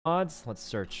Mods. Let's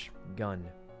search gun.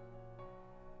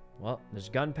 Well, there's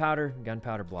gunpowder,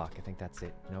 gunpowder block. I think that's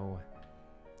it. No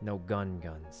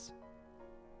guns.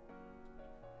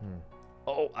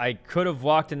 Oh, I could have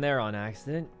walked in there on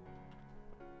accident.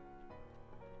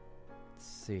 Let's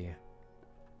see.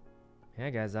 Yeah,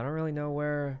 guys, I don't really know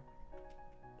where...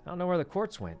 I don't know where the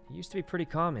quartz went. It used to be pretty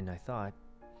common, I thought.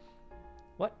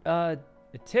 What? The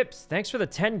tips. Thanks for the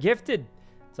 10 gifted.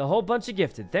 It's a whole bunch of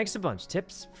gifted. Thanks a bunch.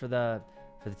 Tips for the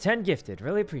 10 gifted.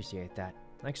 Really appreciate that.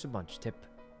 Thanks a bunch. Tip.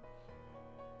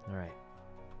 Alright.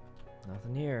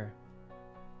 Nothing here.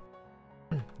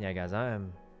 Yeah, guys,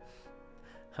 I'm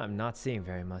not seeing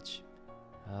very much.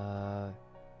 I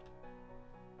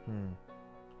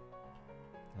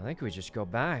think we just go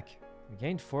back. We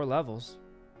gained 4 levels.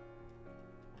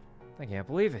 I can't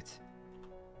believe it.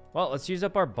 Well, let's use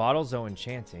up our bottles of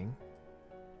enchanting.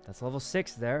 That's level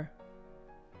 6 there.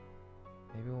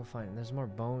 Maybe we'll find... There's more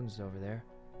bones over there.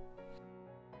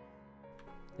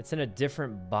 It's in a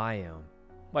different biome.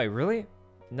 Wait, really?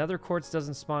 Nether quartz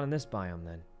doesn't spawn in this biome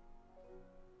then.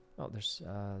 Oh, there's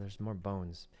more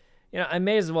bones. You know, I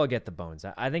may as well get the bones.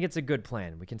 I think it's a good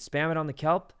plan. We can spam it on the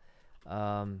kelp.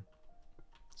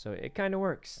 So it kind of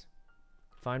works.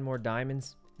 Find more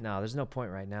diamonds. No, there's no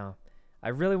point right now.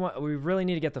 We really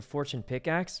need to get the fortune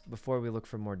pickaxe before we look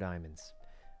for more diamonds,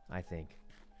 I think.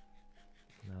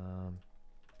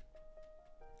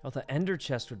 Oh, the ender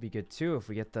chest would be good too if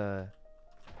we get the...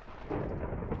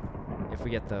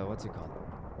 what's it called?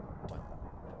 What?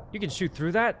 You can shoot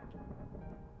through that?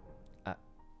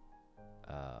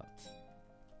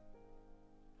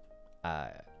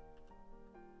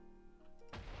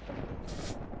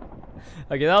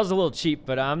 Okay, that was a little cheap,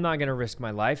 but I'm not gonna risk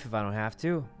my life if I don't have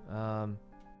to. Alright,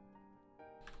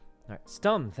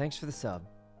 Stum, thanks for the sub.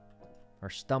 Or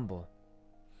Stumble.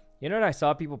 You know what I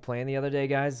saw people playing the other day,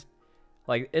 guys?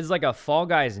 Like, it's like a Fall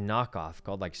Guys knockoff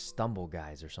called like Stumble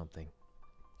Guys or something.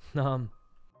 Alright.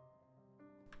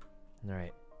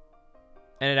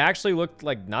 And it actually looked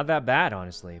like not that bad,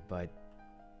 honestly, but...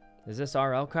 Is this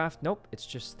RL craft? Nope, it's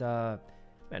just,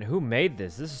 Man, who made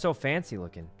this? This is so fancy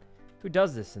looking. Who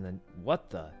does this and then... What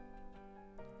the...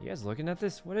 You guys looking at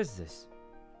this? What is this?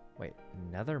 Wait,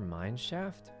 another mine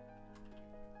shaft?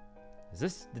 Is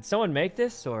this... Did someone make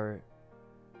this, or...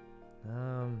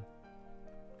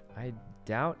 I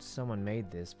doubt someone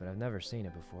made this, but I've never seen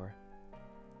it before.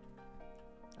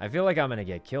 I feel like I'm gonna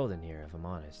get killed in here, if I'm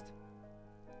honest.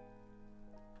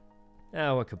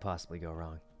 What could possibly go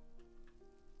wrong?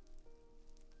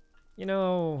 You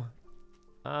know...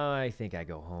 I think I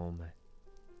go home.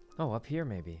 Oh, up here,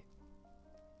 maybe.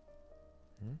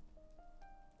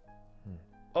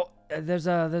 Oh, there's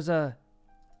a...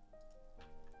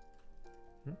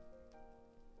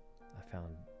 I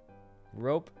found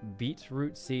rope,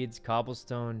 beetroot seeds,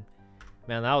 cobblestone.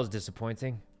 Man, that was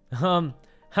disappointing. I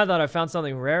thought I found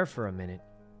something rare for a minute.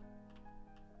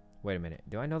 Wait a minute.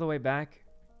 Do I know the way back?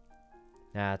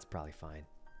 Nah, it's probably fine.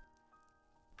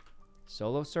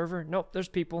 Solo server? Nope, there's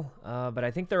people. But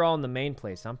I think they're all in the main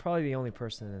place. I'm probably the only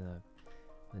person in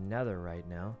the nether right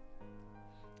now.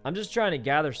 I'm just trying to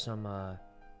gather some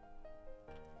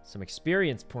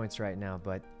experience points right now,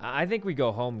 but I think we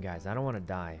go home, guys. I don't want to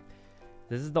die.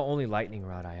 This is the only lightning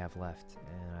rod I have left,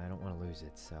 and I don't want to lose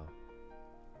it, so...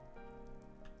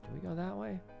 Do we go that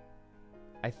way?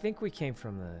 I think we came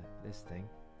from this thing.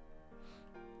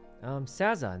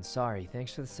 Sazan, sorry.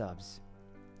 Thanks for the subs.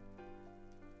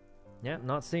 Yeah,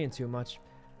 not seeing too much.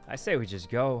 I say we just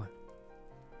go.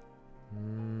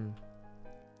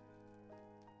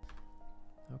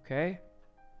 Okay.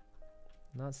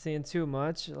 Not seeing too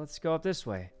much. Let's go up this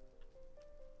way.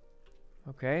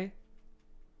 Okay.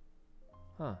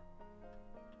 Huh.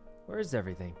 Where is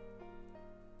everything?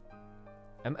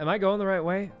 Am I going the right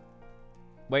way?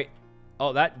 Wait.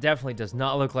 Oh, that definitely does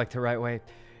not look like the right way.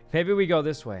 Maybe we go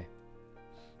this way.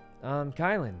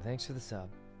 Kylan, thanks for the sub.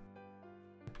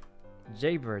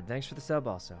 Jaybird, thanks for the sub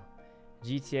also.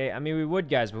 GTA, I mean, we would,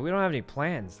 guys, but we don't have any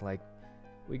plans. Like,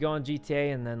 we go on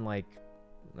GTA and then, like,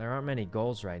 there aren't many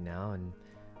goals right now, and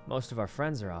most of our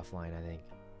friends are offline, I think.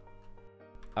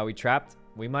 Are we trapped?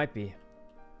 We might be.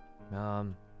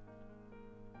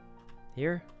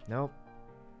 Here? Nope.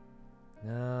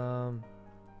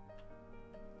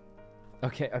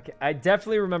 Okay. I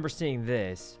definitely remember seeing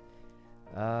this.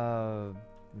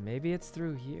 Maybe it's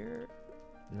through here?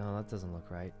 No, that doesn't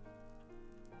look right.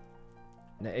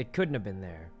 No, it couldn't have been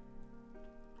there.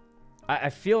 I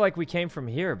feel like we came from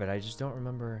here, but I just don't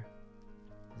remember.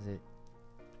 Is it...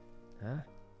 Huh?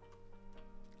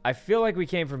 I feel like we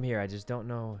came from here. I just don't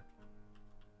know.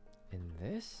 In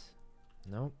this?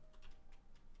 Nope.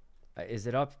 Is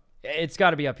it up? It's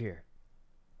got to be up here.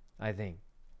 I think.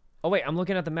 Oh, wait, I'm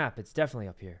looking at the map. It's definitely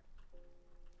up here.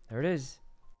 There it is.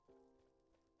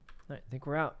 All right, I think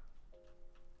we're out.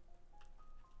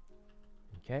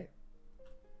 Okay.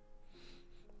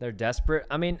 They're desperate.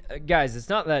 I mean, guys, it's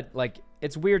not that, like,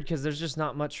 it's weird because there's just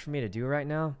not much for me to do right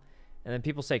now. And then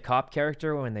people say cop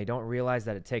character when they don't realize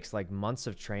that it takes, like, months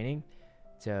of training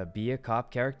to be a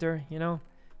cop character, you know?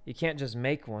 You can't just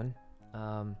make one.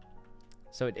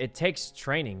 So it takes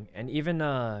training. And even,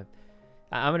 I'm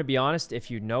going to be honest,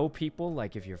 if you know people,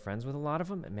 like if you're friends with a lot of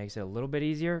them, it makes it a little bit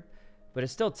easier. But it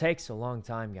still takes a long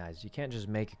time, guys. You can't just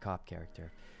make a cop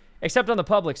character. Except on the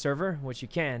public server, which you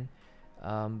can.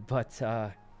 But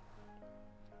I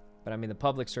mean, the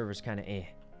public server is kind of eh.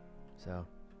 So.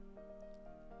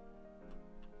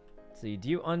 Let's see, do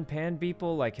you unban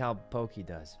people like how Pokey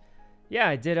does? Yeah,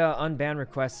 I did unban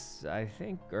requests, I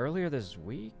think, earlier this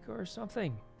week or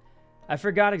something. I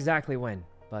forgot exactly when,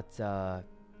 but,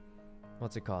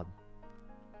 what's it called?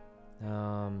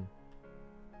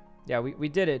 Yeah, we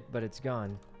did it, but it's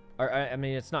gone. Or, I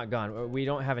mean, it's not gone. We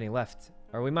don't have any left.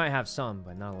 Or we might have some,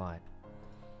 but not a lot.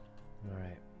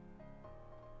 Alright.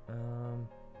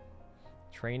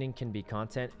 Training can be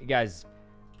content. Guys,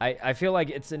 I feel like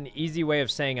it's an easy way of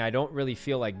saying I don't really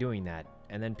feel like doing that.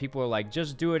 And then people are like,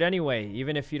 just do it anyway,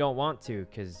 even if you don't want to,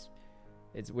 because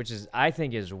which is, I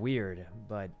think, is weird.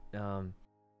 But,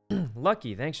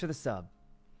 Lucky, thanks for the sub.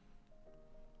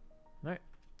 Alright,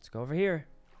 let's go over here.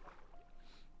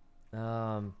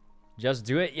 Just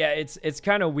do it. Yeah, it's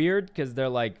kind of weird because they're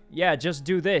like, yeah, just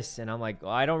do this. And I'm like,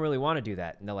 well, I don't really want to do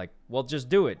that. And they're like, well, just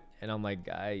do it. And I'm like,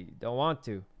 I don't want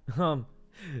to.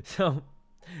 So,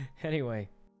 anyway.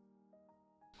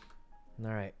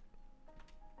 All right.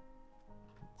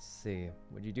 Let's see.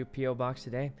 Would you do P.O. Box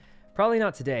today? Probably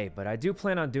not today, but I do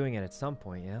plan on doing it at some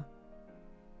point, yeah?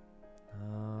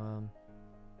 All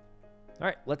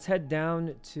right, let's head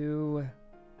down to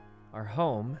our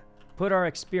home. Put our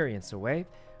experience away.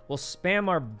 We'll spam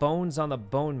our bones on the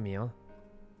bone meal.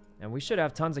 And we should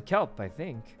have tons of kelp, I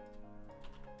think.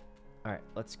 All right,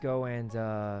 let's go and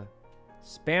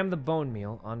spam the bone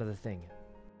meal onto the thing.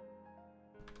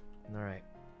 All right.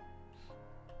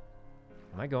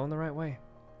 Am I going the right way?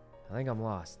 I think I'm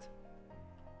lost.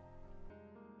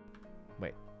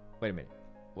 Wait a minute.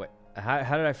 What?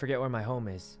 How did I forget where my home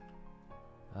is?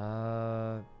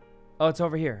 Oh, it's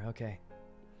over here. Okay.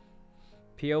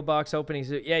 P.O. Box opening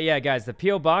soon. Yeah, guys. The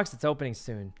P.O. Box, it's opening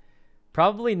soon.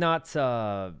 Probably not,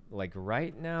 like,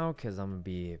 right now, because I'm going to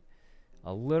be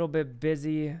a little bit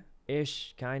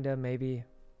busy-ish, kind of, maybe.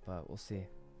 But we'll see.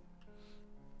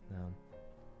 Over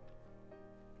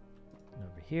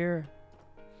here.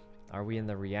 Are we in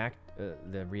the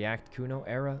React Kuno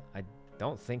era? I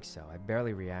don't think so. I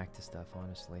barely react to stuff,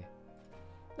 honestly.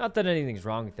 Not that anything's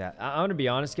wrong with that. I'm going to be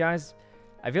honest, guys.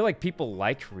 I feel like people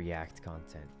like React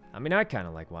content. I mean, I kind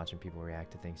of like watching people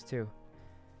react to things, too.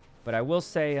 But I will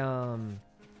say,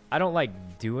 I don't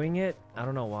like doing it. I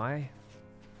don't know why.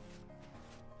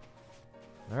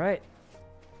 Alright.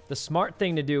 The smart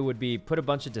thing to do would be put a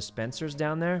bunch of dispensers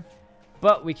down there.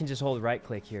 But we can just hold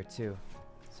right-click here, too.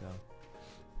 So,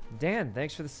 Dan,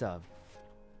 thanks for the sub.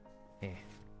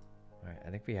 Alright, I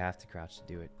think we have to crouch to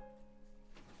do it.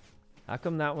 How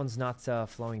come that one's not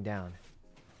flowing down?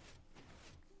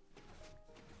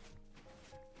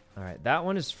 Alright, that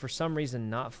one is for some reason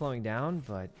not flowing down,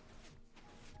 but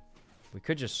we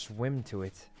could just swim to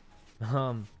it.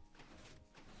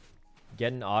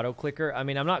 Get an auto clicker. I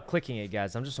mean, I'm not clicking it,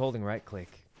 guys. I'm just holding right click.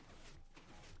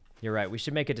 You're right. We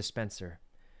should make a dispenser.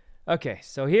 Okay,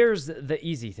 so here's the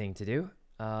easy thing to do.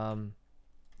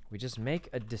 We just make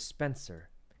a dispenser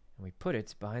and we put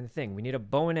it behind the thing. We need a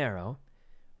bow and arrow,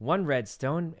 1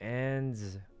 redstone, and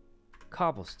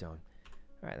cobblestone.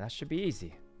 Alright, that should be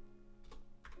easy.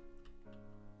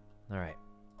 Alright.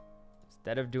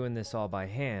 Instead of doing this all by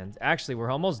hand, actually,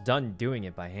 we're almost done doing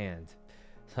it by hand.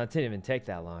 So that didn't even take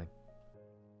that long.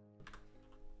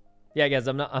 Yeah, guys,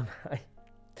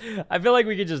 I feel like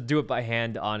we could just do it by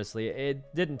hand, honestly.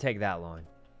 It didn't take that long.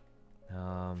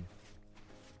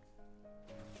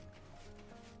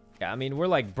 Yeah, I mean, we're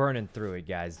like burning through it,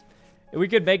 guys. We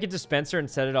could make a dispenser and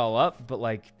set it all up, but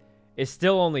like, it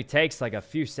still only takes like a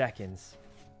few seconds.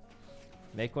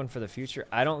 Make one for the future.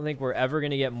 I don't think we're ever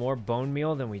going to get more bone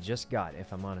meal than we just got,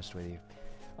 if I'm honest with you.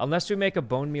 Unless we make a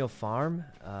bone meal farm,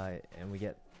 and we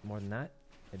get more than that,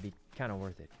 it'd be kind of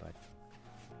worth it, but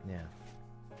yeah.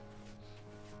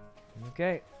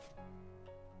 Okay.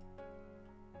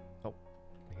 Oh,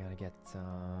 we gotta get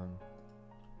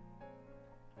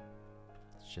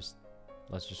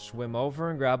let's just swim over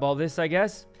and grab all this, I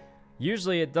guess.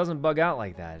 Usually it doesn't bug out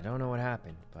like that. I don't know what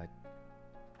happened, but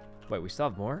wait, we still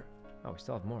have more? Oh, we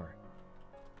still have more.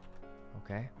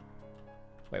 Okay.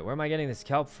 Wait, where am I getting this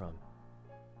kelp from?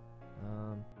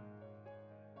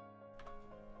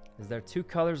 Is there 2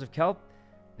 colors of kelp?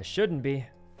 There shouldn't be.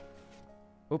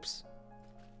 Oops.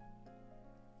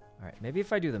 Alright, maybe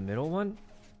if I do the middle one.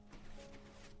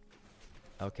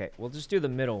 Okay, we'll just do the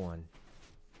middle one.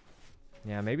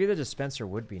 Yeah, maybe the dispenser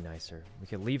would be nicer. We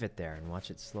could leave it there and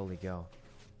watch it slowly go.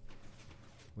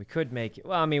 We could make it...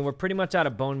 Well, I mean, we're pretty much out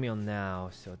of bone meal now,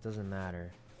 so it doesn't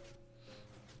matter.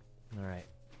 Alright.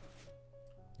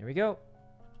 Here we go.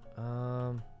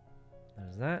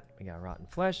 There's that. We got rotten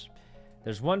flesh.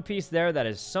 There's one piece there that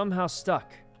is somehow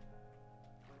stuck.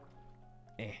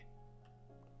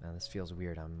 Now this feels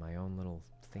weird. I'm my own little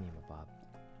thingamabob.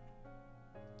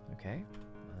 Okay.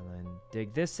 And then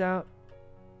dig this out.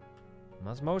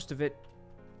 That's most of it.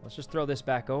 Let's just throw this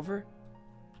back over.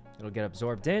 It'll get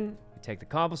absorbed in. We take the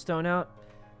cobblestone out.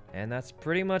 And that's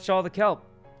pretty much all the kelp.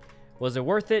 Was it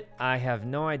worth it? I have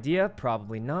no idea.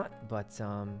 Probably not. But,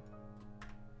 you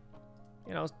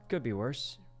know, it could be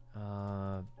worse.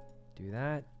 Do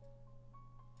that.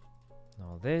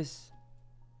 All this.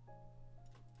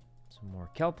 Some more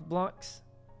kelp blocks.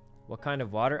 What kind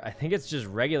of water? I think it's just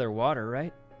regular water,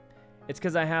 right? It's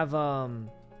because I have,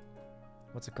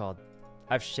 what's it called?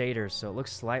 I have shaders, so it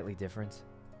looks slightly different.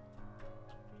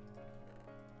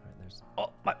 All right, there's...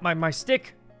 Oh, my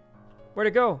stick! Where'd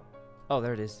it go? Oh,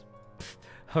 there it is.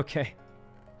 Okay.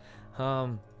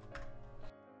 Let's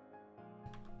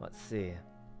see.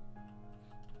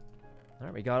 All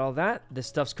right, we got all that. This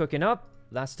stuff's cooking up.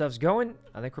 That stuff's going.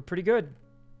 I think we're pretty good.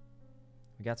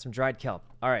 We got some dried kelp.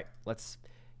 All right, let's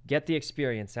get the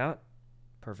experience out.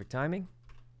 Perfect timing.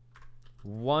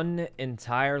 1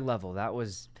 entire level. That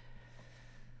was...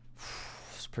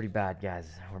 It's pretty bad, guys.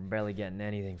 We're barely getting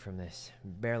anything from this.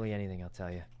 Barely anything, I'll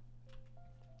tell you.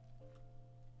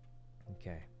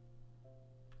 Okay.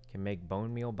 Can make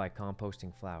bone meal by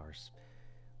composting flowers.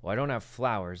 Well, I don't have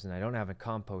flowers, and I don't have a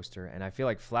composter, and I feel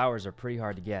like flowers are pretty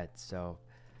hard to get, so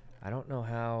I don't know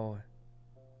how...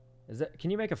 Is that...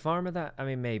 Can you make a farm of that? I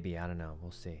mean, maybe. I don't know.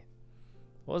 We'll see.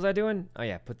 What was I doing? Oh,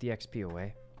 yeah. Put the XP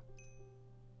away.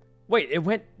 Wait, it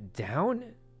went down?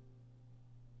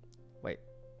 Wait,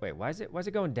 why is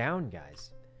it going down,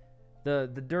 guys? The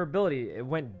durability, it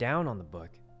went down on the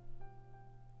book.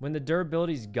 When the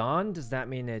durability's gone, does that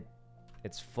mean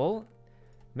it's full?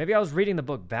 Maybe I was reading the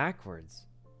book backwards.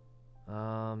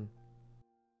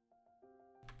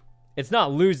 It's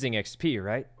not losing XP,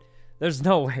 right? There's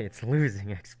no way it's losing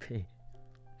XP.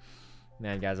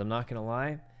 Man, guys, I'm not gonna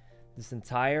lie. This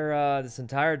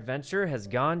entire adventure has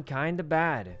gone kind of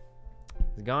bad.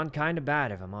 It's gone kind of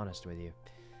bad, if I'm honest with you.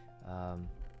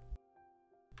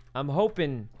 I'm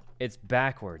hoping it's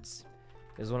backwards,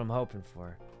 is what I'm hoping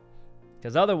for.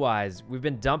 Because otherwise, we've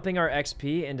been dumping our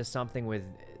XP into something with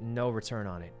no return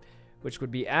on it, which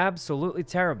would be absolutely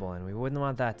terrible, and we wouldn't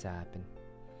want that to happen.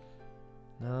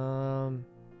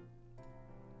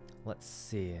 Let's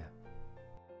see.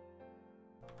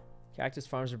 Cactus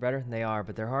farms are better? They are,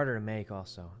 but they're harder to make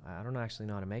also. I don't actually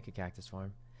know how to make a cactus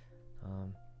farm.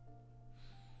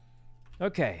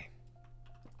 Okay.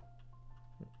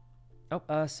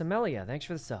 Oh, Semelia, thanks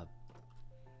for the sub.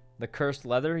 The cursed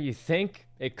leather, you think?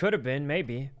 It could have been,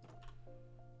 maybe.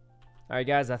 Alright,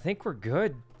 guys, I think we're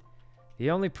good.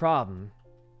 The only problem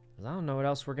is I don't know what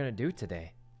else we're going to do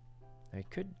today. I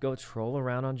could go troll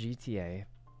around on GTA.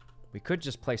 We could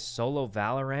just play solo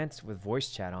Valorant with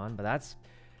voice chat on, but that's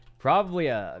probably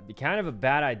kind of a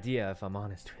bad idea, if I'm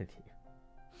honest with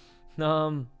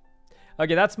you.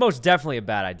 Okay, that's most definitely a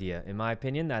bad idea, in my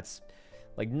opinion. That's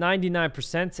like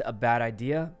 99% a bad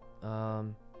idea.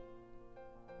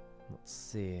 Let's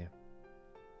see.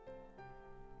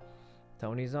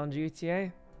 Tony's on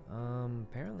GTA?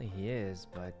 Apparently he is,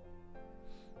 but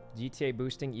GTA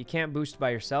boosting, you can't boost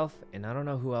by yourself, and I don't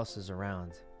know who else is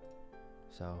around.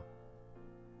 So,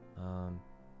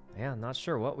 yeah, not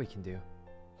sure what we can do.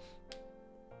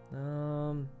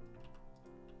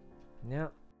 Yeah.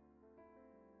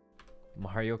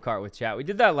 Mario Kart with chat. We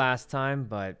did that last time,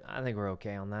 but I think we're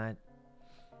okay on that.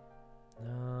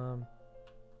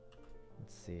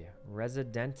 Let's see.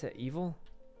 Residenta Evil?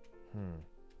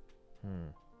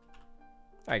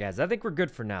 Alright, guys. I think we're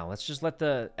good for now. Let's just let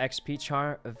the XP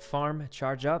farm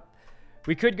charge up.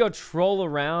 We could go troll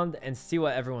around and see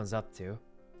what everyone's up to.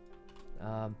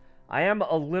 I am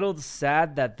a little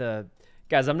sad that the...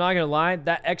 Guys, I'm not going to lie.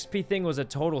 That XP thing was a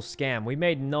total scam. We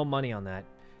made no money on that.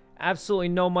 Absolutely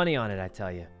no money on it, I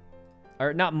tell you.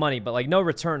 Or not money, but like no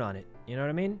return on it. You know what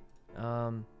I mean?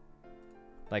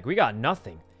 Like we got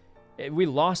nothing. We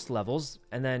lost levels,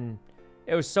 and then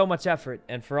it was so much effort,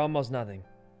 and for almost nothing.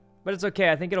 But it's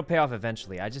okay. I think it'll pay off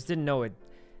eventually. I just didn't know it.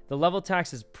 The level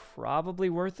tax is probably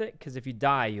worth it, because if you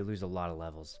die, you lose a lot of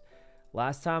levels.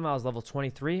 Last time I was level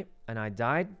 23, and I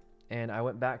died, and I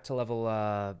went back to level,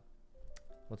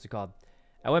 what's it called?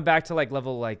 I went back to, like,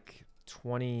 level, like,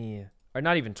 20, or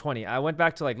not even 20. I went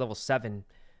back to, like, level 7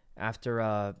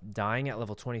 after dying at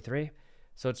level 23.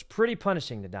 So it's pretty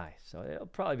punishing to die. So it'll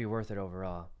probably be worth it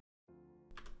overall.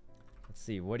 Let's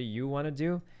see. What do you want to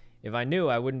do? If I knew,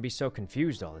 I wouldn't be so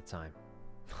confused all the time.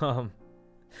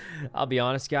 I'll be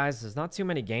honest, guys. There's not too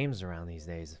many games around these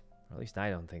days. Or at least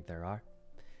I don't think there are.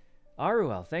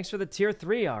 Aruel. Thanks for the tier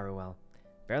 3, Aruel.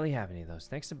 Barely have any of those.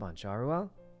 Thanks a bunch, Aruel.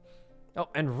 Oh,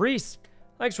 and Reese.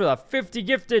 Thanks for the 50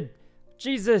 gifted.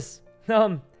 Jesus.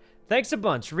 Thanks a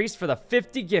bunch, Reese, for the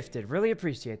 50 gifted. Really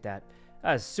appreciate that.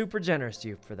 That is super generous to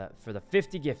you for the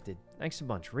 50 gifted. Thanks a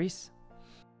bunch, Reese.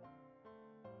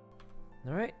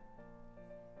 All right.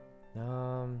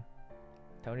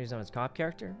 Tony's on his cop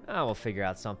character. Oh, we'll figure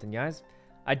out something, guys.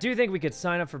 I do think we could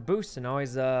sign up for boosts and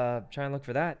always try and look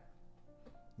for that.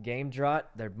 Game drought.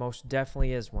 There most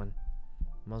definitely is one.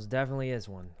 Most definitely is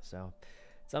one. So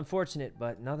it's unfortunate,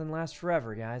 but nothing lasts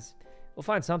forever, guys. We'll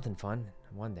find something fun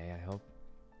one day, I hope.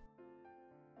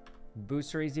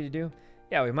 Boosts are easy to do.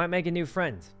 Yeah, we might make a new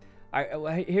friend. All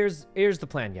right, here's the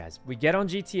plan, guys. We get on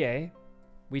GTA.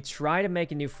 We try to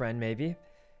make a new friend, maybe.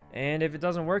 And if it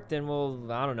doesn't work, then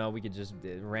we'll, I don't know, we could just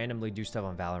randomly do stuff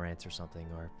on Valorant or something.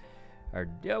 Or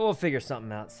yeah, we'll figure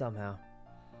something out somehow.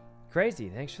 Crazy,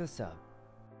 thanks for the sub.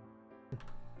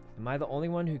 Am I the only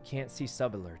one who can't see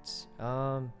sub alerts?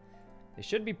 They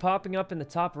should be popping up in the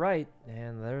top right.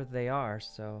 And there they are,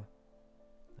 so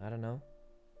I don't know.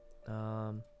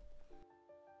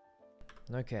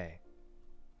 Okay.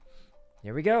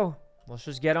 Here we go. Let's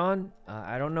just get on.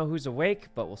 I don't know who's awake,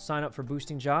 but we'll sign up for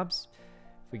boosting jobs.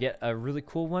 If we get a really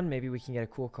cool one, maybe we can get a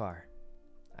cool car.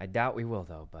 I doubt we will,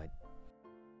 though, but...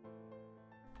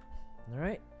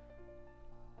 Alright.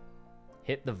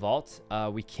 Hit the vault.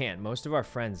 We can't. Most of our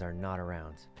friends are not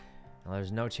around. Now,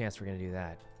 there's no chance we're going to do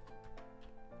that.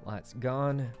 Lights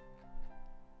gone.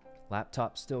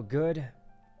 Laptop still good.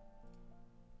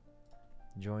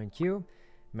 Join queue.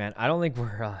 Man, I don't think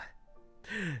we're...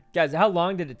 Guys, how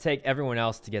long did it take everyone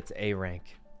else to get to A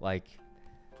rank? Like,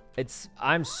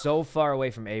 I'm so far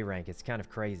away from A rank. It's kind of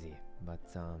crazy. But,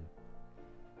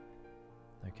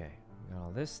 okay. We got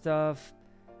all this stuff.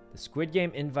 The Squid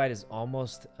Game invite is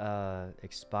almost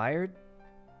expired.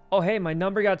 Oh, hey, my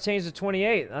number got changed to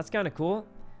 28. That's kind of cool.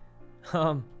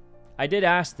 I did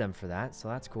ask them for that, so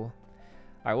that's cool.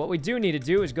 All right, what we do need to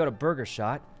do is go to Burger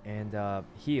Shot and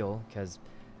heal, because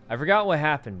I forgot what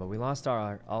happened, but we lost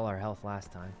all our health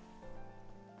last time.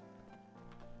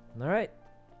 All right.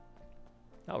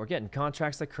 Oh, we're getting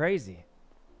contracts like crazy.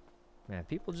 Man,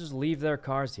 people just leave their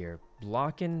cars here,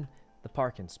 blocking the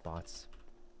parking spots.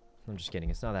 I'm just kidding.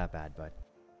 It's not that bad, but...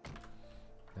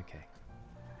 Okay.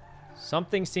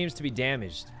 Something seems to be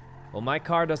damaged. Well, my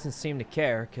car doesn't seem to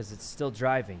care, because it's still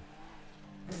driving.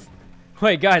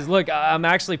 Wait, guys, look. I'm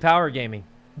actually power gaming.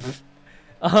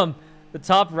 The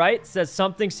top right says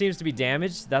something seems to be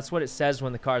damaged. That's what it says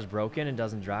when the car's broken and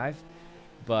doesn't drive.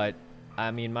 But,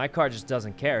 I mean, my car just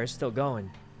doesn't care. It's still going.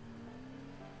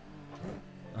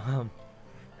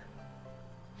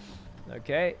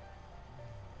 Okay.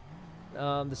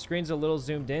 The screen's a little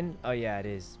zoomed in. Oh, yeah, it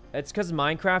is. It's because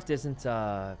Minecraft isn't,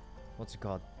 what's it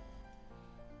called?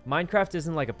 Minecraft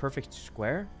isn't like a perfect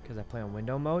square because I play on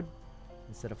window mode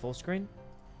instead of full screen.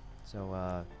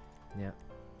 So, yeah.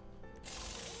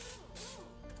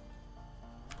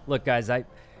 Look, guys, I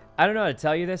don't know how to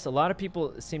tell you this. A lot of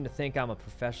people seem to think I'm a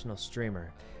professional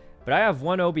streamer. But I have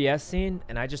one OBS scene,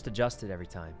 and I just adjust it every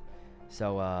time.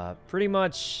 So, pretty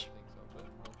much,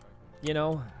 you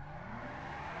know...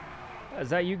 Is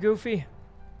that you, Goofy? Hey,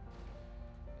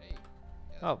 yeah,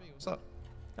 oh, me. What's up?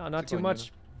 No, not too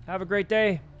much. Have a great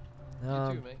day. You too,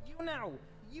 man.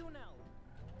 You know.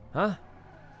 Huh?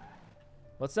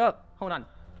 What's up? Hold on.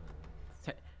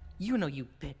 You know, you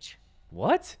bitch.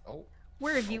 What? Oh.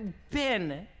 Where have you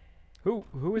been? Who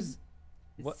is?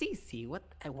 What? Cece. What?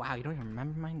 Wow, you don't even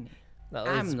remember my name. No,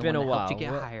 I'm it's the been one a that while. helped you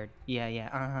get hired.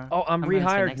 Yeah. Oh, I'm gonna sit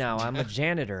rehired next now. to you. I'm a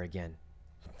janitor again.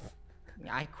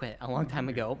 I quit a long time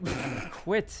ago.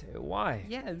 Quit? Why?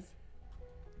 Yes.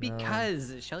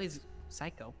 Because Shelly's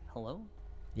psycho. Hello?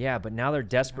 Yeah, but now they're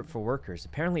desperate for workers.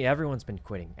 Apparently everyone's been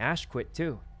quitting. Ash quit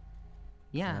too.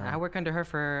 Yeah, I work under her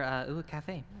for a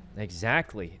cafe.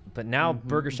 Exactly. But now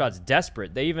Burger Shot's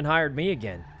desperate. They even hired me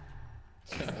again.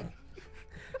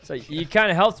 So you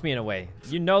kind of helped me in a way.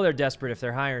 You know they're desperate if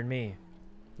they're hiring me.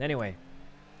 Anyway,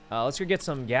 let's go get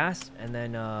some gas and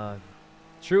then...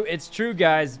 It's true,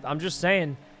 guys. I'm just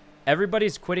saying.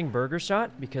 everybody's quitting Burger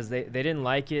Shot because they didn't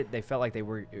like it. They felt like they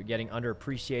were getting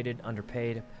underappreciated,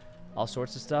 underpaid, all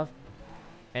sorts of stuff.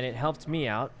 And it helped me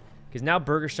out because now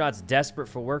Burger Shot's desperate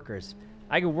for workers.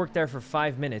 I could work there for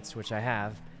 5 minutes, which I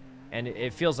have, and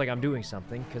it feels like I'm doing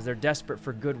something because they're desperate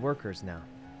for good workers now.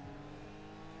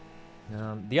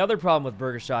 The other problem with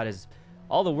Burger Shot is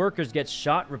all the workers get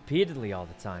shot repeatedly all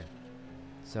the time.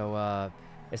 So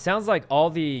it sounds like all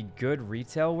the good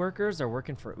retail workers are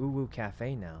working for Uwu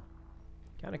Cafe now.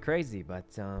 Kind of crazy, but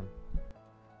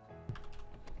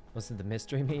wasn't the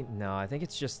mystery meat? No, I think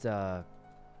it's just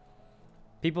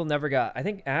people never got. I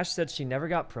think Ash said she never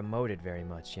got promoted very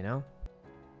much, you know.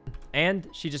 And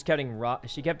she just kept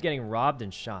getting robbed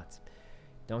and shot.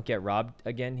 Don't get robbed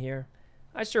again here.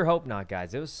 I sure hope not,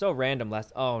 guys. It was so random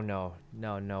last... Oh, no.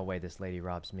 No way this lady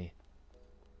robs me.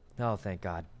 Oh, thank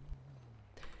God.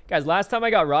 Guys, last time I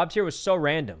got robbed here was so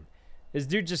random. This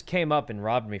dude just came up and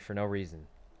robbed me for no reason.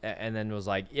 And then was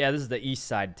like, yeah, this is the East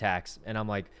Side tax. And I'm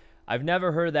like, I've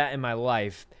never heard that in my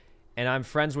life. And I'm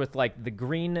friends with, like, the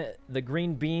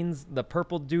green beans, the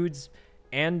purple dudes,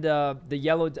 and the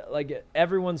yellow... Like,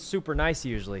 everyone's super nice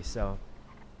usually, so...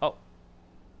 Oh.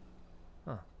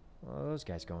 Huh. What are those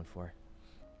guys going for?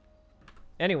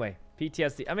 Anyway,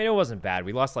 PTSD. I mean, it wasn't bad.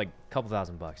 We lost like a couple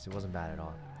 $1,000. It wasn't bad at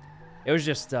all. It was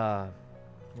just,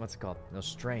 what's it called? It was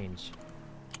strange.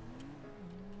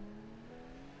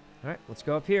 All right, let's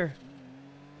go up here.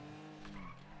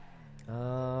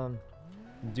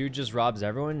 Dude just robs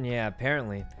everyone? Yeah,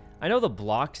 apparently. I know the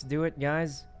blocks do it,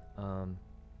 guys.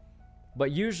 But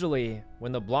usually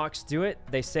when the blocks do it,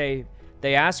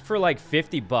 they ask for like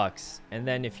 $50, and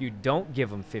then if you don't give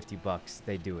them $50,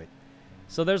 they do it.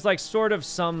 So there's like sort of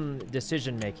some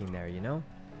decision making there, you know?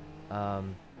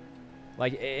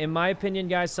 Like in my opinion,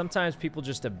 guys, sometimes people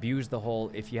just abuse the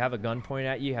whole if you have a gun pointed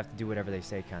at you, you have to do whatever they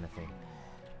say kind of thing.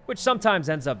 Which sometimes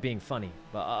ends up being funny,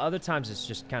 but other times it's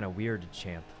just kind of weird to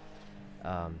champ.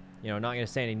 You know, not going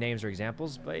to say any names or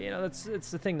examples, but you know, it's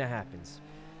the thing that happens.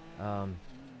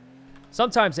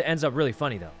 Sometimes it ends up really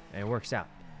funny though, and it works out.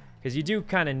 Because you do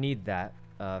kind of need that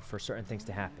for certain things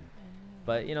to happen.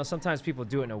 But, you know, sometimes people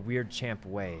do it in a weird champ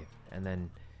way, and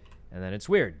then it's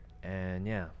weird, and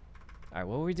yeah. All right,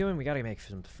 what are we doing? We got to make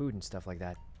some food and stuff like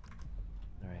that.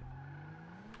 All right.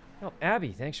 Oh,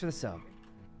 Abby, thanks for the sub.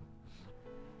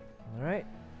 All right.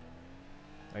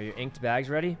 Are your inked bags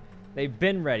ready? They've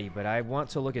been ready, but I want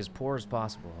to look as poor as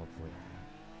possible, hopefully.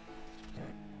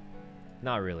 Okay.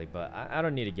 Not really, but I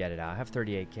don't need to get it out. I have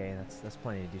 38K. That's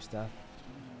plenty to do stuff.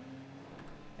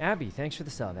 Abby, thanks for the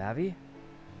sub, Abby.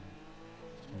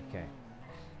 Okay.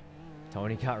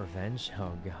 Tony got revenge?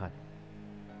 Oh, God.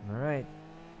 All right.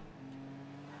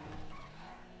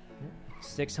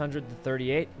 600 to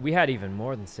 38. We had even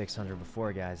more than 600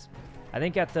 before, guys. I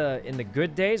think in the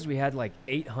good days, we had like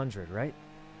 800, right?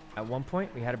 At one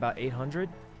point, we had about 800.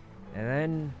 And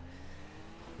then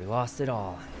we lost it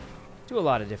all. Do a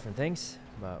lot of different things,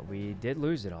 but we did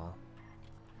lose it all.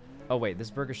 Oh, wait.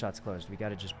 This burger shop's closed. We got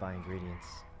to just buy ingredients.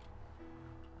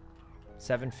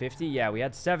 750? Yeah, we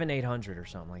had 800 or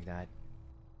something like that.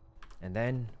 And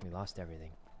then we lost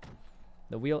everything.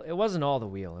 The wheel, it wasn't all the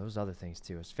wheel. It was other things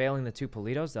too. It was failing the 2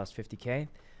 Politos. That was 50K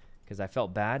because I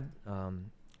felt bad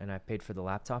and I paid for the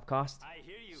laptop cost. I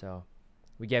hear you. So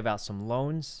we gave out some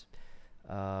loans.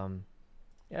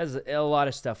 There's a lot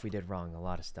of stuff we did wrong. A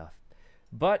lot of stuff.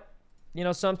 But, you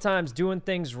know, sometimes doing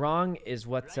things wrong is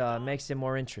what makes it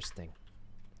more interesting.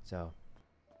 So,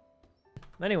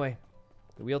 anyway.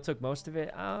 The wheel took most of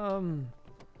it?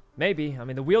 Maybe. I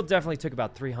mean, the wheel definitely took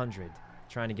about 300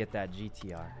 trying to get that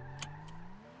GTR.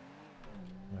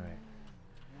 All right.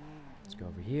 Let's go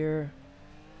over here.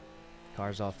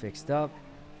 Car's all fixed up.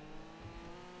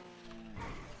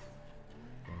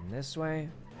 And this way.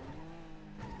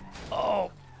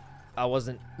 Oh! I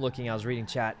wasn't looking. I was reading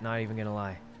chat. Not even gonna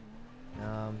lie.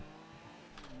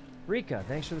 Rika,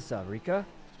 thanks for the sub, Rika.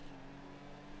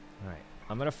 All right.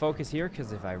 I'm going to focus here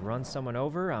because if I run someone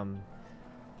over,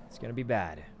 it's going to be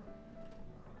bad.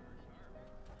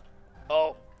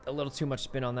 Oh, a little too much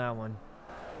spin on that one.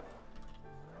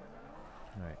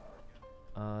 All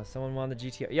right. Someone wanted the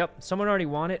GTR. Yep, someone already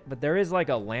won it, but there is like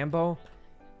a Lambo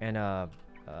and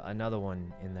another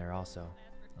one in there also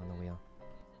on the wheel.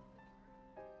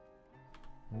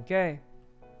 Okay.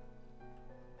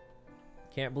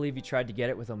 Can't believe you tried to get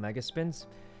it with Omega spins.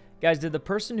 Guys, did the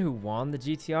person who won the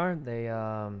GTR,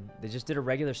 they just did a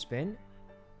regular spin?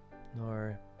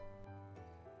 Or...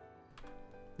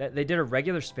 They did a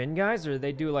regular spin, guys? Or did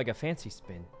they do like a fancy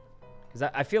spin? Because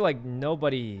I feel like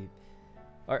nobody...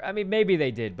 Or, I mean, maybe they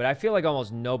did, but I feel like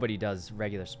almost nobody does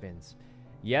regular spins.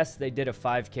 Yes, they did a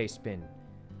 5K spin.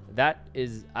 That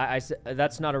is,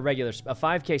 that's not a regular, a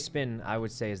 5K spin, I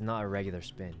would say, is not a regular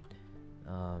spin.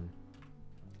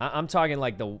 I'm talking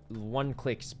like the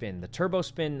one-click spin. The turbo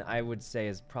spin, I would say,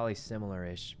 is probably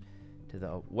similar-ish to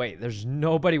the... Wait, there's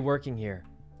nobody working here.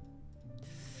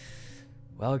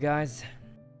 Well, guys,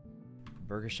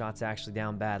 Burger Shot's actually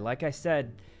down bad. Like I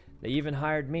said, they even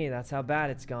hired me. That's how bad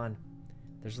it's gone.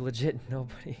 There's legit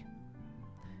nobody.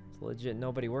 There's legit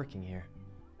nobody working here.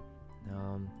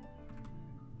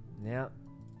 Yeah.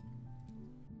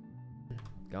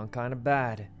 Gone kind of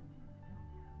bad.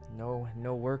 No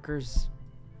workers.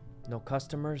 No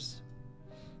customers.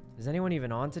 Is anyone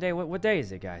even on today? What day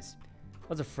is it, guys?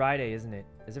 Well, it's a Friday, isn't it?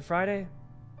 Is it Friday?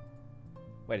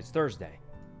 Wait, it's Thursday.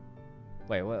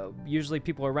 Wait, well, usually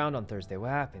people are around on Thursday. What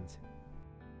happened?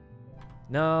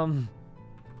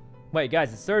 Wait,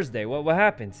 guys, it's Thursday. What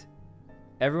happened?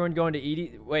 Everyone going to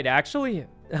eat? Wait, actually,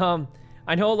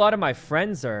 I know a lot of my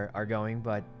friends are going,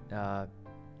 but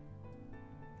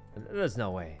there's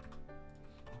no way.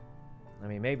 I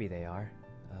mean, maybe they are.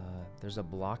 There's a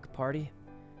block party.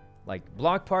 Like,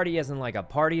 block party isn't like a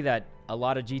party that a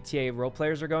lot of GTA role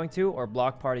players are going to, or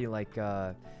block party like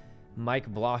Mike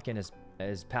Block and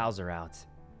his pals are out.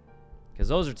 Because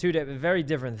those are two very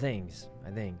different things, I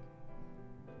think.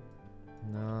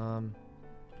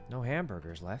 No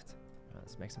hamburgers left.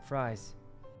 Let's make some fries.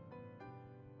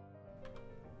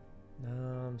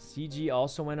 CG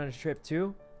also went on a trip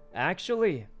too.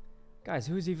 Actually, guys,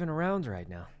 who's even around right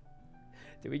now?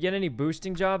 Did we get any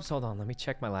boosting jobs? Hold on, let me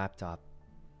check my laptop.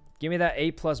 Give me that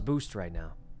A+ boost right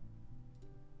now.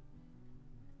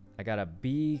 I got a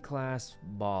B class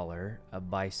baller, a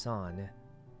bison.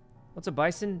 What's a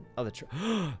bison? Oh,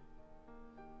 the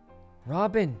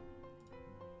Robin.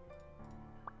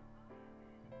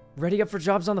 Ready up for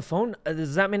jobs on the phone?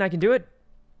 Does that mean I can do it?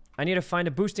 I need to find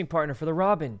a boosting partner for the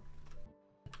Robin.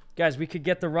 Guys, we could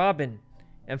get the Robin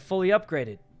and fully upgrade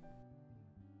it.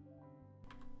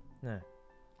 Nah.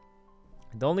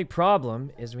 The only problem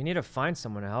is we need to find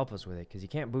someone to help us with it, because you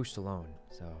can't boost alone,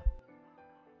 so...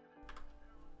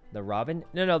 The Robin?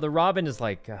 No, the Robin is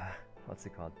like, what's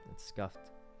it called? It's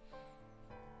scuffed.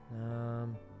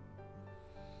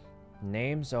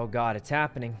 Names? Oh god, it's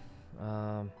happening.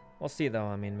 We'll see though.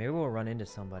 I mean, maybe we'll run into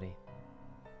somebody.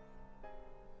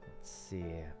 Let's see.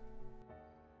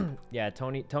 Yeah,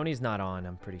 Tony's not on,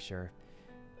 I'm pretty sure.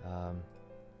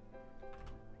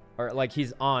 Or like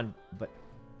he's on, but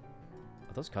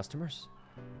are those customers?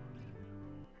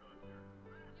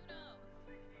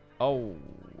 Oh,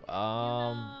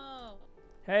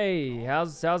 hey,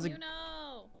 how's it?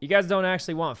 You guys don't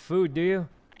actually want food, do you?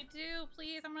 I do.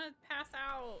 Please, I'm gonna pass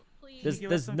out. Please.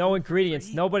 There's no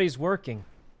ingredients. Nobody's working.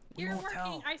 You're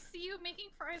working. I see you making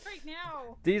fries right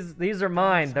now. These are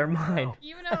mine. They're mine.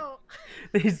 You know.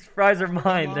 These fries are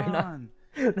mine.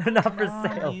 They're not for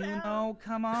sale. You know,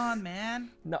 come on, man.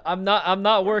 No, I'm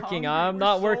not working. I'm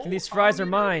not working. These fries are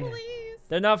mine. Please.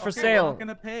 They're not for sale. I'm not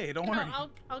gonna pay. Don't worry.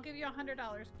 I'll give you $100.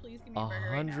 Please give me a burger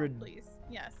right now, please.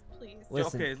 Yes, please.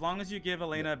 Listen, okay, as long as you give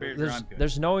Elena a burger, I'm good.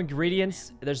 There's no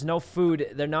ingredients. There's no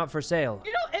food. They're not for sale.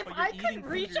 You know, if I could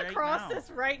reach across this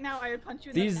right now, I would punch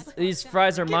you in the face. These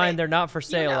fries are mine. They're not for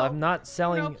sale. I'm not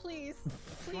selling. No, please.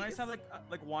 Can I just have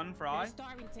like one fry?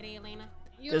 Starving today, Elena.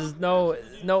 There's no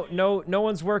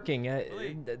one's working.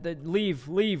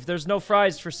 Leave. There's no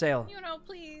fries for sale. You know,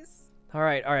 please. All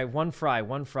right. One fry.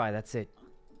 That's it.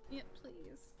 Yeah, please.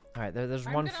 All right, there's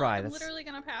one fry. I'm literally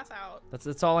gonna pass out.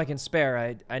 That's all I can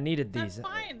spare. I needed these. That's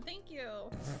fine. Thank you.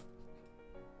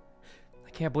 I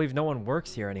can't believe no one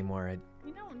works here anymore.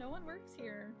 You know, no one works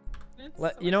here.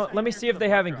 Let me see if they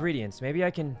have ingredients. Maybe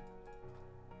I can.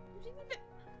 Okay,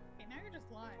 now you're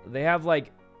just lying. They have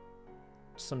like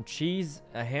some cheese,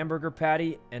 a hamburger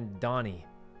patty, and Donnie.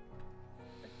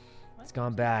 It's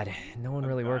gone bad. No one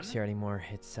really works here anymore.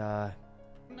 It's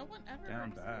No one ever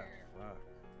works here. Fuck.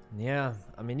 Yeah,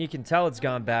 I mean you can tell it's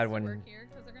gone bad when. Work here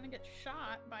because they're gonna get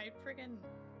shot by friggin'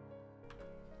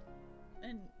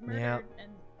 and murdered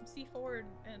and C4'd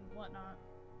and whatnot.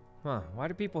 Huh? Why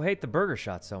do people hate the burger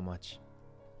shot so much?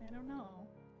 I don't know.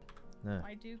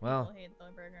 Why do people hate the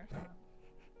burger shot?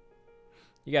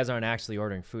 You guys aren't actually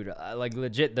ordering food. Like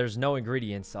legit, there's no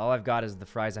ingredients. All I've got is the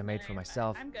fries I made for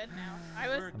myself. I'm good now.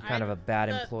 I'm kind of a bad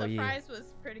employee. The fries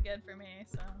was pretty good for me,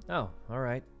 so. Oh, all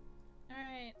right. All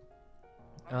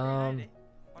right.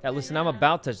 Yeah, listen, I'm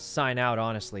about to sign out.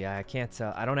 Honestly, I can't.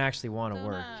 I don't actually want to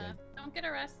work. Don't get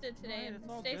arrested today.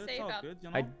 Stay safe out. Good, you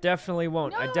know? I definitely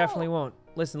won't. No! I definitely won't.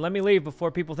 Listen, let me leave before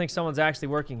people think someone's actually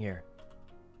working here.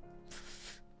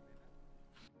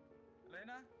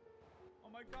 Elena? Oh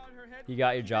my God, her head. You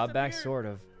got your job back, sort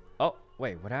of. Oh,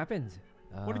 wait, what happened?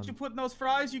 What did you put in those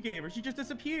fries you gave her? She just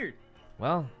disappeared.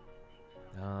 Well,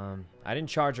 I didn't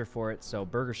charge her for it, so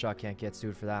Burger Shot can't get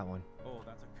sued for that one. Oh,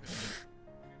 that's a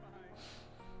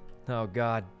good. Oh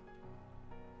God.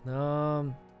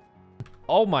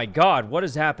 Oh my God, what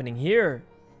is happening here?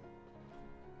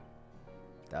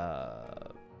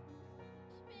 Are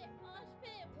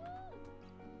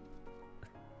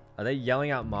they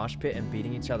yelling out mosh pit and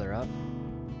beating each other up?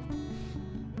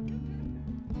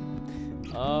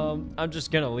 I'm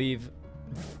just gonna leave.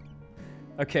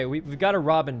 Okay, we've got a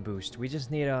Robin boost. We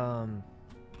just need a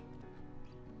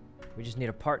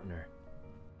partner.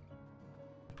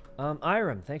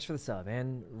 Iram, thanks for the sub,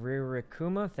 and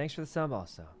Ririkuma, thanks for the sub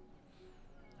also.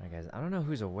 Alright guys, I don't know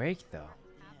who's awake though.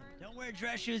 Don't wear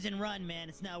dress shoes and run, man.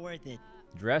 It's not worth it.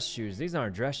 Dress shoes? These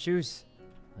aren't dress shoes.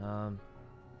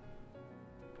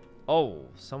 Oh,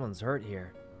 someone's hurt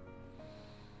here.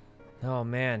 Oh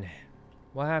man,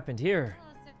 what happened here?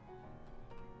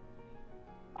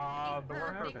 The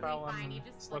worker fell and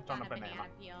slipped on a banana.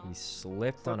 He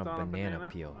slipped on a banana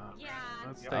peel. Yeah.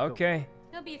 Okay.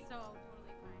 He'll be so totally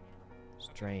fine.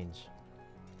 Strange.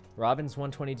 Robin's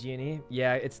 120 G&E.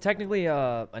 Yeah, it's technically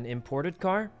an imported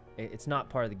car. It's not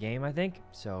part of the game, I think.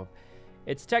 So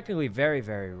it's technically very,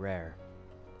 very rare.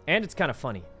 And it's kind of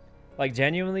funny. Like,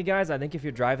 genuinely, guys, I think if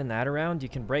you're driving that around, you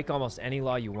can break almost any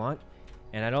law you want.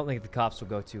 And I don't think the cops will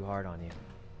go too hard on you.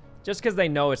 Just because they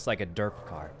know it's like a derp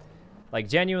car. Like,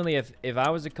 genuinely, if I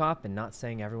was a cop, and not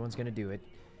saying everyone's going to do it,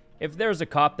 if there's a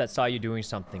cop that saw you doing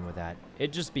something with that,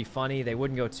 it'd just be funny. They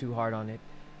wouldn't go too hard on it.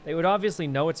 They would obviously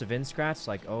know it's a VIN scratch,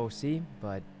 like, oh, see?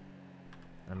 But,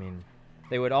 I mean,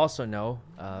 they would also know,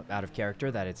 out of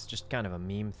character, that it's just kind of a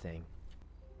meme thing.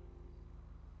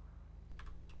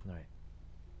 Alright.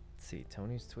 Let's see.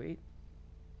 Tony's tweet.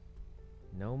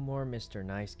 No more Mr.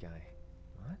 Nice Guy.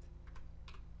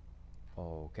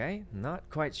 What? Okay. Not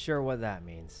quite sure what that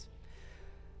means.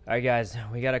 Alright, guys.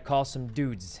 We gotta call some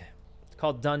dudes. It's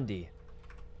called Dundee.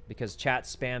 Because chat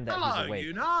spammed that he's awake.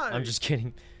 You know. I'm just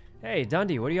kidding. Hey,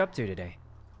 Dundee, what are you up to today?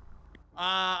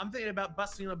 I'm thinking about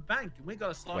busting a bank, and we got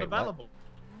a slot available.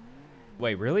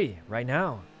 Wait, really? Right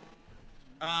now?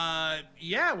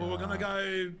 Yeah, well, we're gonna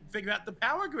go figure out the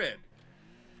power grid.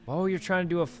 Oh, you're trying to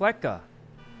do a Flecka.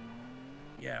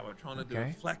 Yeah, we're trying to do a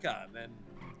Flecka, and then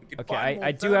we can okay, find more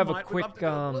I do have a thermite. quick,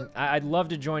 I'd love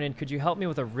to join in. Could you help me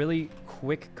with a really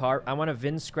quick car? I want to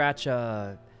VIN scratch,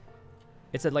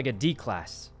 it's like a D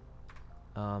class.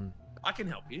 I can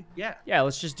help you, yeah. Yeah,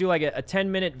 let's just do like a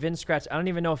 10-minute VIN scratch. I don't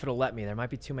even know if it'll let me. There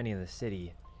might be too many in the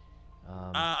city.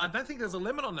 I don't think there's a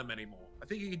limit on them anymore. I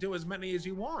think you can do as many as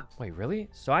you want. Wait, really?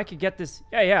 So I could get this?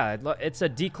 Yeah, it's a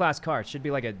D-class car. It should be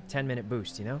like a 10-minute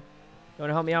boost, you know? You want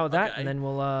to help me out with that? And then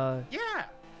we'll, Yeah.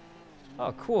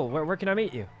 Oh, cool. Where can I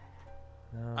meet you?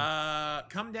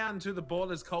 Come down to the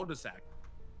Ballers cul-de-sac.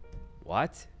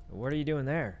 What? What are you doing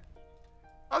there?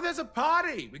 Oh, there's a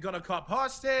party. We got a cop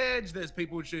hostage. There's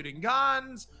people shooting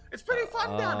guns. It's pretty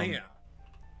fun down here.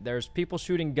 There's people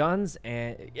shooting guns,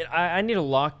 and I need a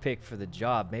lockpick for the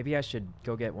job. Maybe I should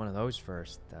go get one of those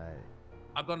first.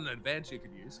 I've got an advance you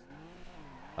can use.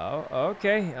 Oh,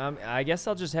 okay. I guess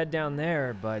I'll just head down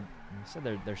there, but you said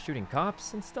they're shooting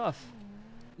cops and stuff.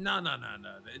 No.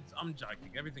 I'm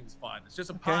joking. Everything's fine. It's just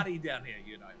a party down here,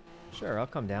 you know. Sure, I'll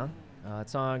come down.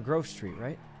 It's on Grove Street,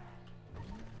 right?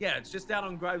 Yeah, it's just down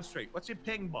on Grove Street. What's your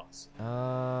ping, boss?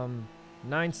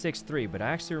 963, but I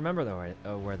actually remember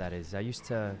where that is. I used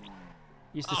to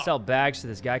sell bags to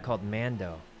this guy called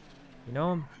Mando. You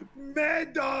know him?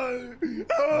 Mando! Why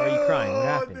are you crying? What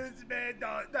happened? This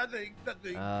Mando. Nothing.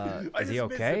 Is he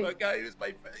okay? Okay, he was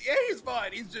yeah, he's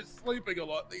fine. He's just sleeping a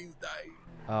lot these days.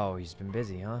 Oh, he's been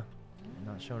busy, huh?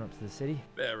 Not showing up to the city?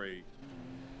 Very.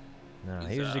 No,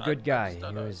 he was a good guy.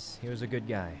 He was a good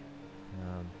guy.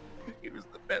 He was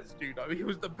the best, you know. He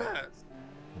was the best.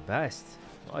 The best?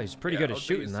 Oh, he's pretty good at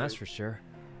shooting, that's for sure.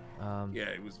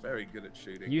 Yeah, he was very good at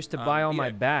shooting. He used to buy all my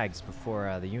bags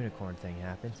before the unicorn thing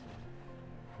happened.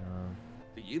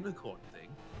 The unicorn thing?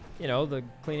 You know, the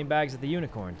cleaning bags at the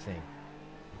unicorn thing.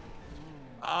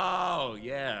 Oh,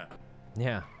 yeah.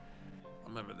 Yeah. I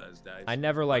remember those days. I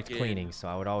never liked cleaning, so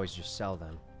I would always just sell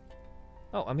them.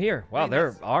 Oh, I'm here. Wow,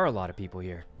 there are a lot of people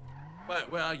here.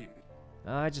 Where are you?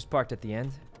 I just parked at the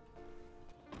end.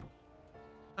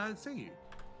 I didn't see you.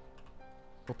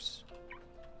 Oops.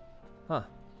 Huh.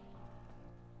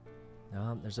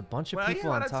 There's a bunch of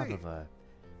people on top of a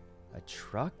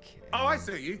truck. Oh, I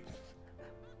see you.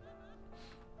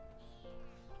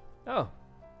 Oh,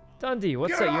 Dundee,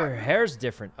 what's that? Your hair's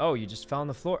different. Oh, you just fell on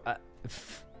the floor.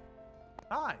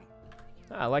 Hi.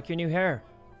 I like your new hair.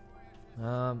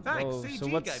 Thanks. CG so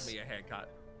gave me a haircut.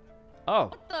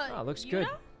 Oh, looks good.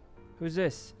 Who's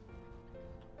this?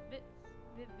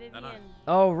 Vivian.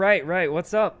 Oh, right.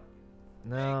 What's up?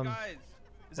 Hey guys,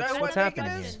 is that what's what happening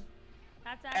is?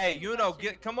 here? Hey, you know,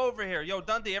 come over here. Yo,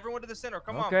 Dundee, everyone to the center.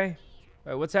 Come on. Okay.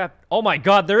 All right, what's happening? Oh my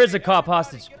God, there is a cop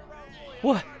hostage.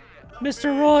 What?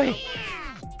 Mr. Roy.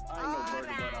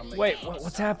 Wait,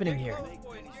 what's happening here?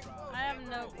 I have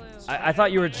no clue. I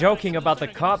thought you were joking about the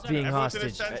cop being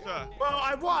hostage. Well,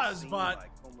 I was, but...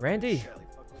 Randy?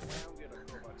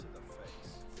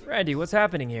 Randy, what's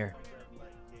happening here?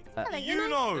 You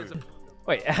know.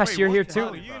 Wait, Ash, you're here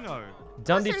too? You know.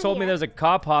 Dundee told me there's a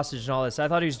cop hostage and all this. I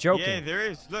thought he was joking. Yeah, there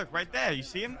is. Look, right there. You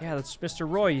see him? Yeah, that's Mr.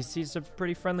 Roy. He's a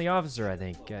pretty friendly officer, I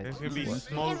think. There's gonna be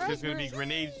smoke. There's gonna be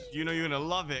grenades. You know you're gonna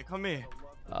love it. Come here.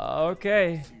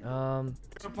 Okay.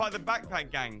 We're part of the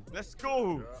backpack gang. Let's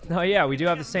go. No, yeah, we do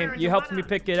have the same. You helped me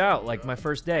pick it out, like my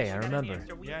first day. I remember.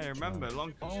 Yeah, I remember.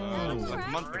 Like a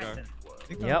month ago.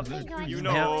 Yep. You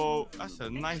know, that's a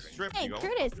nice trip. Hey,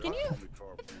 Curtis, can you?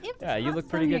 Yeah, you look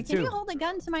pretty good Can too. you hold a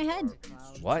gun to my head?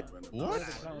 What? What?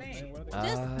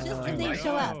 Just if they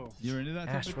show up. You're into that?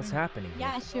 Ash, what's happening?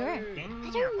 Yeah, sure. I don't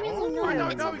really know. I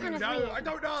don't It's know, all kind of no, weird. I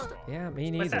don't know. Yeah,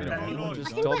 me neither. Everyone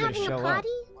just I think told we're me to having a show up. party.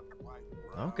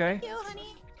 Okay. You,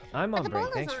 honey. I'm on the break.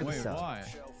 ball Thanks is for the Wait, sub. why?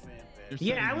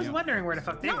 Yeah, I was wondering where the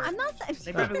fuck they No, were. I'm not.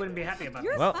 They probably wouldn't be happy about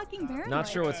You're that. Well, fucking paranoid. not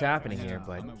sure what's happening here,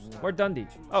 but or Dundee.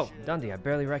 Oh, Dundee, I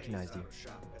barely recognized you.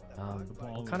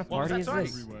 What kind of What was party is that, sorry?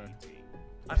 this?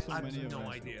 I have no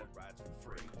idea.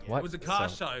 What? It was a car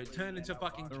So- show turned into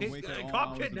fucking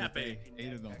cop kidnapping.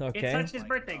 Okay. It's Hutch's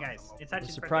birthday, guys. It's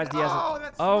Hutch's Surprised he birthday. hasn't. Oh,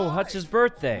 that's Oh, nice. Hutch's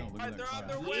birthday. They're on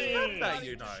their way. Yeah.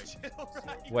 You know.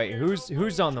 Wait,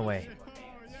 who's on the way?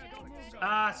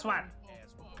 SWAT.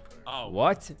 Oh,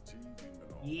 What?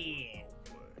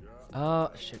 Yeah.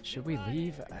 Should we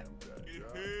leave?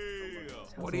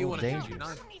 what do you want to do?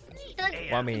 dangerous. Look,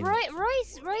 Well, I mean,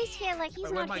 Roy's here like he's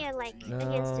Wait, where not am I? here like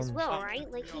against his will, right?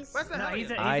 Like he's. Where's the No, hell? he's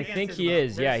you? a- I against think his he will.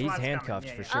 is. There's Yeah, he's SWAT's handcuffed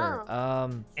coming. for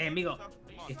Yeah, sure. Hey, amigo.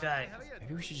 If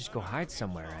Maybe we should just go hide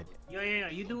somewhere. yo,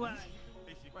 you do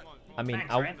I mean,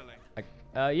 thanks,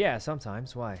 right? yeah,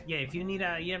 sometimes. Why? Yeah, if you need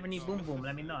you ever need boom boom,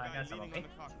 let me know. I got some, okay?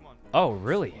 Oh,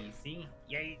 really? You see?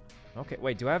 Yeah. Okay.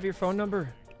 Wait, do I have your phone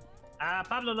number?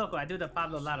 Pablo Loco. I do the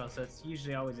Pablo Lotto, so it's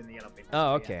usually always in the yellow paper.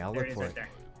 Oh, So, okay. yeah, I'll there look is for right it. there.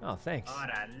 Oh, thanks.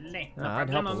 Órale. No, No I'd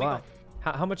help a problema, lot.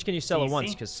 amigo. How much can you sell See, at once?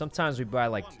 see? Because sometimes we buy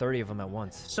like 30 of them at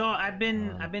once. So I've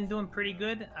been doing pretty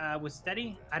good with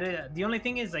steady. The only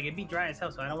thing is like it'd be dry as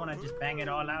hell, so I don't want to just bang it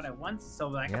all out at once.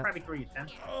 So I can Yep. probably throw you 10.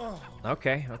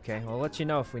 Okay. Well, I'll let you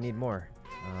know if we need more.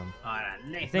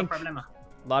 Órale, think- no problema.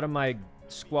 A lot of my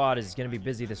squad is gonna be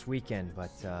busy this weekend,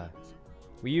 but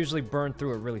we usually burn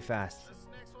through it really fast.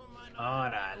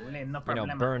 Órale, no You know,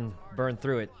 problema. burn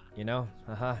through it. You know?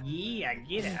 Yeah, I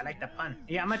get it. I like the pun.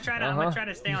 Yeah, I'm gonna try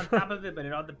to stay on top of it, but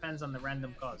it all depends on the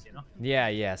random calls, you know?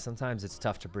 Yeah. Sometimes it's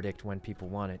tough to predict when people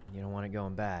want it. You don't want it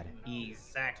going bad.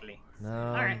 Exactly. No.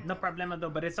 All right, no problema though.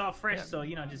 But it's all fresh, so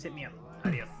you know, just hit me up.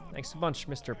 Adios. Thanks a bunch,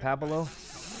 Mr. Pablo.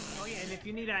 Oh yeah, and if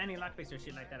you need any lockpicks or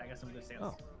shit like that, I got some good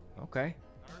sales. Oh, okay.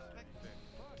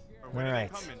 All right.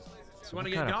 So You what want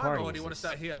to kind get of going, party or is do you want to this?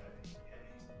 start here?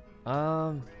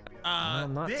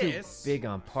 I'm not too big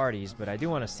on parties, but I do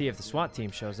want to see if the SWAT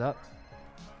team shows up.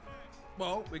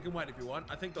 Well, we can wait if you want.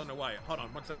 I think they're on the way. Hold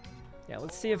on, one sec. Yeah,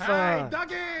 let's see if. Hey,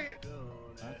 Dougie!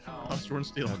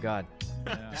 Oh God.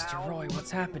 Mr. Roy, what's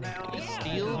happening?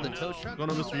 Steal the tow truck? Go on,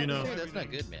 Mr. Yuno. Dude, that's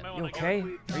not good, man. You okay?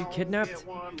 Are you kidnapped?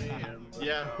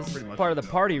 Yeah, This is pretty much. part of the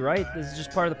party, right? This is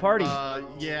just part of the party.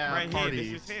 Yeah, Right here.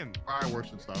 party. This is him.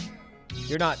 Fireworks and stuff.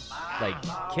 You're not like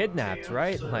kidnapped,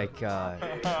 right? Like Yeah,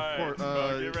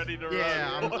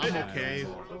 I'm okay.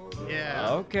 Yeah.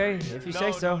 Okay, if you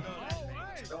say so.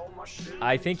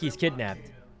 I think he's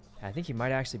kidnapped. I think he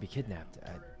might actually be kidnapped. I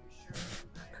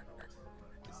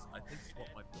think SWAT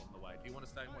might be on the way. Do you want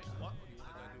to stay and watch SWAT, or do you want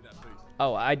to go do that booth?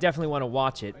 Oh, I definitely want to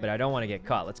watch it, but I don't want to get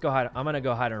caught. Let's go hide. I'm gonna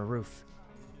go hide on a roof.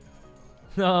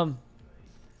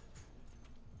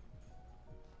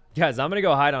 Guys, I'm gonna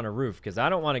go hide on a roof because I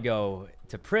don't want to go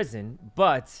to prison,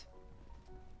 but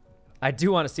I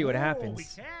do want to see what happens. We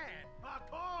can.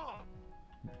 Parkour.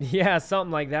 Yeah,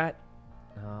 something like that.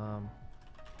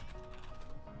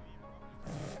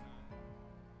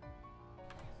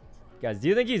 Guys, do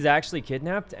you think he's actually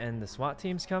kidnapped and the SWAT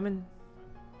team's coming?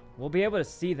 We'll be able to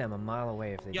see them a mile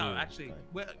away if they do. Yo, actually,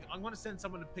 but- I want to send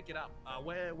someone to pick it up.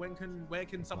 Where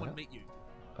can someone What? meet you?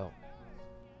 Oh.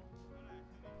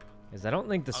 Because I don't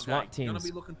think the SWAT Okay, you're team's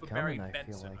gonna be looking for Barry coming, I feel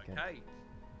Benson, like okay? it.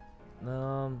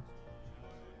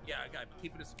 Yeah, okay, but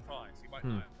keep it a surprise. He won't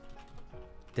know.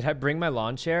 Did I bring my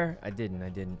lawn chair? I didn't.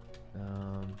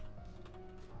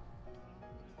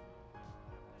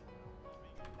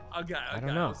 Okay, I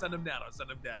don't know. I'll send him down. I'll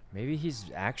send him down. Maybe he's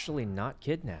actually not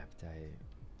kidnapped.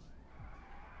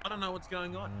 I don't know what's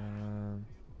going on.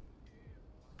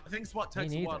 I think SWAT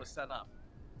takes a while to set up.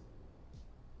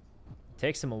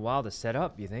 Takes him a while to set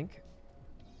up, you think?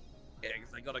 Yeah,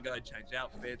 because they gotta go change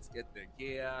outfits, get their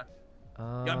gear.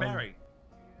 Go, Barry.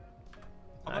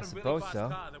 I've got a really fast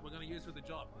car that we're gonna use for the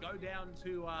job. Go down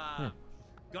to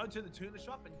go to the tuna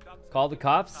shop and call the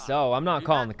cops? So I'm not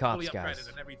calling the cops,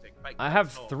 guys. I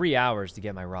have 3 hours to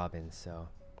get my Robins, so.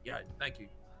 Yeah, thank you.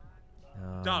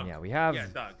 Doug. Yeah, we have. Yeah,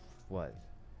 Doug. What?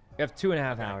 We have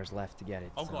 2.5 hours left to get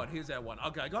it. Oh God, here's Air 1.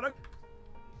 Okay, got it.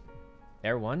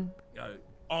 Air 1? Yo.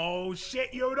 Oh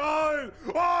shit, you know!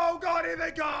 Oh God, here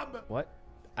they come! What?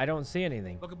 I don't see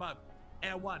anything. Look above.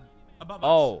 Air 1. Above us.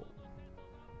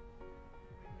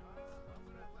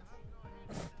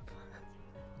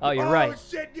 Oh, you're right. Oh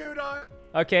shit, you know!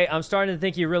 Okay, I'm starting to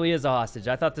think he really is a hostage.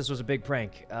 I thought this was a big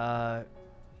prank. Yo.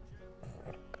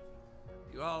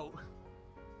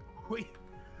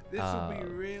 This will be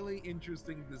really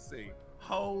interesting to see.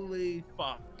 Holy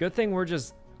fuck. Good thing we're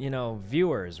just, you know,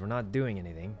 viewers. We're not doing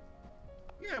anything.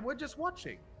 Yeah, we're just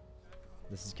watching.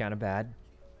 This is kind of bad.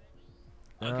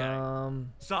 Okay.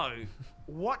 So,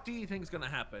 what do you think is going to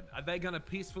happen? Are they going to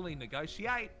peacefully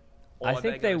negotiate? I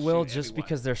think they will just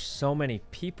because there's so many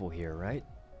people here, right?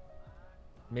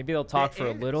 Maybe they'll talk for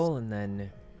a little and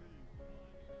then...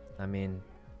 I mean...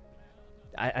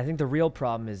 I think the real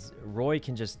problem is Roy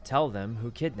can just tell them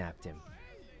who kidnapped him.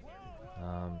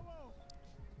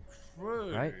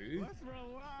 True. Right? Let's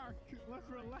relax. Let's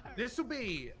relax. This will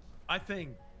be, I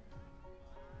think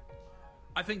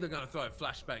they're gonna throw a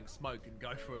flashbang smoke and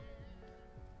go for it.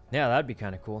 Yeah, that'd be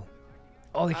kind of cool.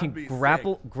 Oh, they can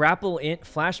grapple in,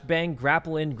 flashbang,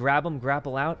 grapple in, grab them,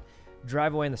 grapple out,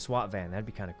 drive away in the SWAT van. That'd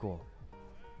be kind of cool.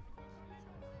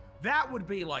 That would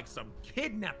be like some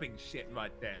kidnapping shit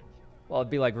right there. Well, it'd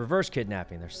be like reverse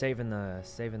kidnapping. They're saving the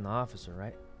officer,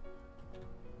 right?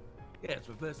 Yeah, it's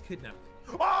reverse kidnapping.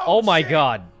 Oh my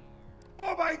God!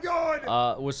 Oh my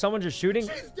God! Was someone just shooting?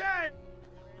 She's dead.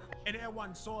 And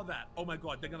everyone saw that. Oh my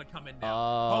God, they're gonna come in now.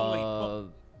 Holy!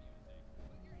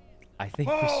 I think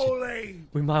Holy!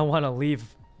 we might want to leave.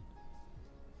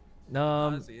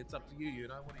 Honestly, it's up to you. You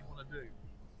know what do you want to do?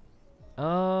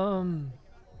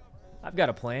 I've got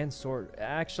a plan.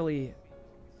 Actually.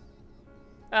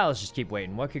 Let's just keep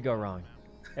waiting. What could go wrong?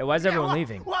 Hey, why is everyone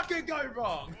leaving? What could go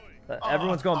wrong?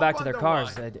 Everyone's going back to their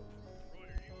cars.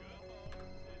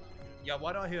 Yeah,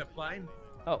 why do I hear a plane?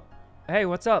 Oh, hey,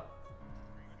 what's up?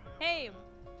 Hey, you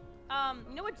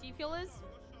know what G Fuel is?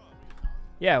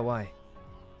 Yeah, why?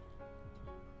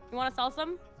 You want to sell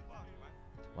some?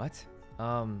 What?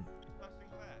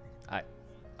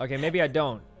 Okay, maybe I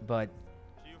don't, but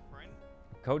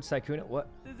code Sykkuno. What?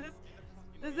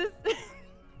 Does this?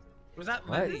 Was that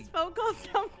what? Does this phone call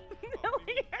sound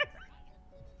familiar?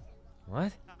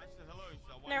 What?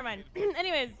 Never mind.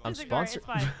 Anyways, I'm just ignore it,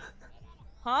 sponsored. It's fine.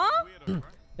 Huh?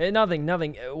 Hey, nothing.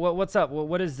 What's up?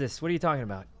 What is this? What are you talking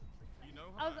about?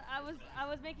 I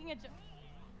was making a joke.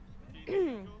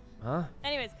 Huh?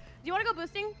 Anyways, do you want to go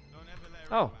boosting?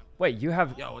 Oh, wait, you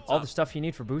have all the stuff you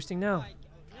need for boosting now?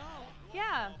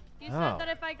 Yeah. You said that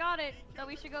if I got it, that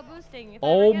we should go boosting.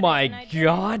 Oh my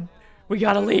God. We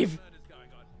gotta leave.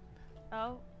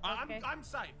 Oh, okay. I'm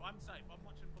safe. I'm safe. I'm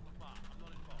watching from afar. I'm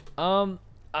not involved.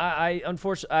 I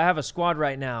unfortunately, I have a squad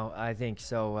right now, I think,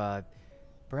 so,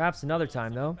 perhaps another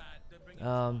time, though.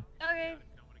 Okay.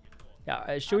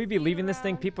 Yeah, should we be leaving this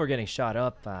thing? People are getting shot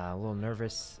up, a little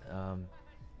nervous.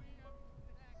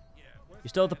 You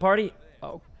still at the party?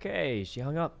 Okay, she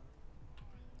hung up.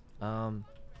 Who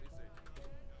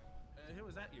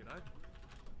was that, you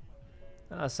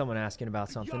know? Someone asking about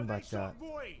something, but,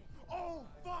 Oh,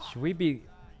 fuck. should we be...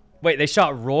 Wait, they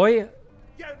shot Roy?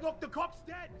 Yeah, look, the cop's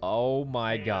dead. Oh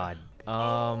my God.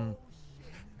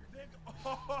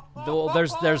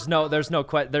 There's no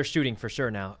they're shooting for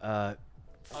sure now.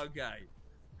 Okay.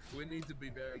 We need to be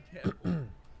very careful.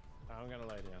 I'm gonna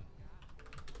lay down.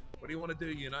 What do you want to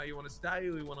do? You know, you want to stay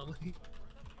or you want to leave?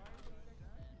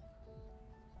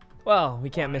 Well, we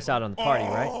can't miss out on the party,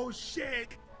 right? Oh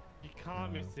shit! You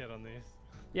can't miss out on this.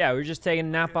 Yeah, we're just taking a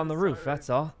nap on the roof. That's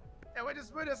all. Yeah, we're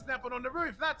just snapping on the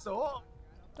roof. That's all.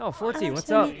 Oh, Forty,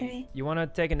 what's up? You want to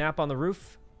take a nap on the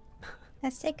roof?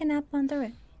 Let's take a nap on the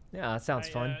roof. Yeah, that sounds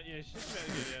fun. Yeah, she's better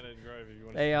get down and Grove if you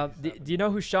want Hey, do you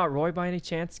know who shot Roy by any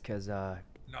chance? Cause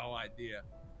no idea.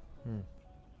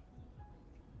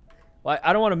 Well,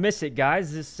 I don't want to miss it,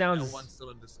 guys. This sounds. No one's still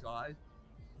in disguise.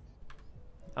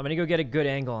 I'm gonna go get a good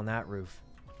angle on that roof.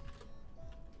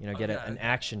 You know, get an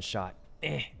action shot.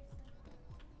 Can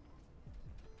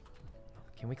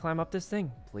we climb up this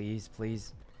thing, please,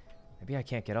 please? Maybe I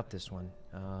can't get up this one.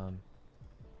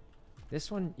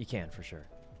 This one, you can for sure.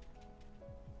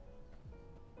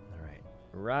 All right.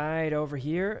 Right over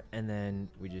here, and then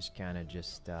we just kind of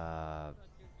just...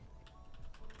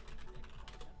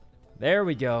 There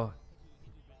we go.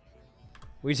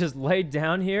 We just laid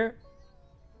down here.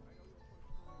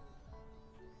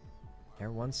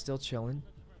 There, one's still chilling.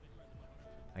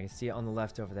 I can see it on the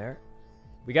left over there.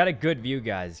 We got a good view,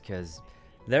 guys, because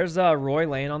there's Roy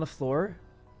laying on the floor.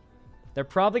 They're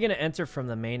probably going to enter from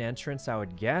the main entrance, I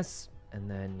would guess, and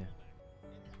then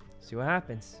see what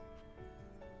happens.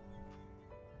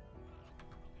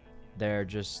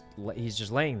 He's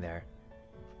just laying there.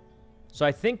 So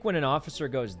I think when an officer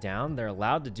goes down, they're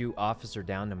allowed to do officer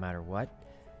down no matter what.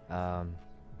 I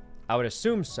would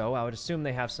assume so. I would assume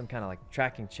they have some kind of like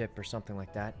tracking chip or something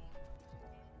like that.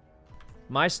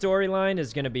 My storyline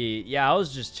is going to be, yeah, I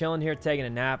was just chilling here taking a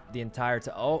nap the entire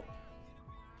time. Oh.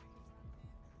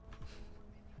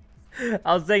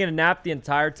 I was taking a nap the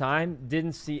entire time.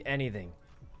 Didn't see anything.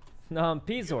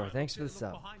 Pizor, thanks for the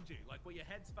sub. Behind you, like where your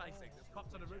head's facing. There's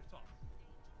cops on the rooftop.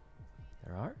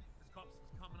 There are? There's cops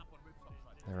coming up on rooftops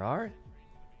right here.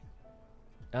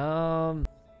 There are?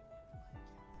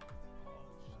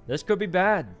 This could be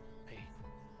bad.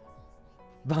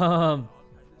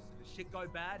 Shit go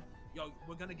bad. Yo,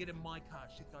 we're gonna get in my car.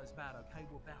 Shit goes bad. Okay,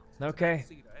 we'll bounce. Okay.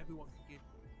 Everyone can get.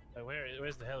 Oh,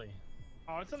 where's the heli?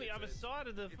 Oh, it's on the other side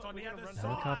of the. It's on the other side.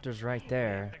 Helicopter's right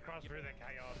there. Across through the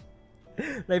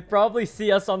chaos. They probably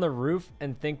see us on the roof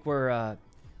and think we're. Is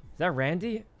that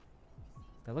Randy?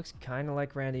 That looks kind of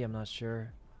like Randy. I'm not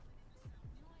sure.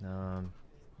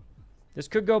 This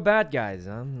could go bad, guys.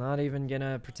 I'm not even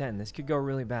gonna pretend. This could go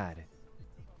really bad.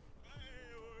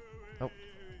 Oh.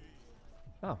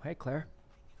 Oh, hey, Claire.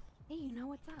 Hey, you know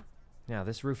what's up? Yeah,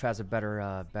 this roof has a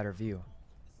better view.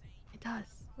 It does.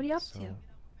 What are you up to?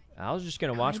 I was just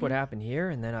gonna watch what happened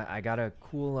here, and then I got a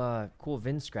cool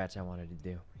Vin scratch I wanted to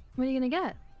do. What are you gonna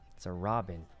get? It's a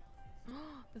Robin.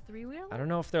 The three-wheeler? I don't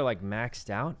know if they're like maxed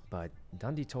out, but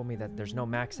Dundee told me that there's no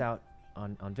max out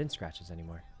on Vin scratches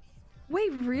anymore.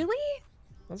 Wait, really?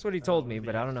 That's what he told me,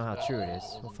 but I don't know how true it is.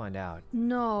 We'll find out.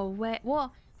 No way.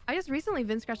 Well, I just recently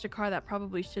Vin scratched a car that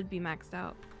probably should be maxed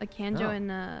out. A Kanjo in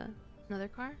another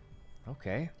car.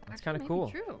 Okay, that's kind of cool.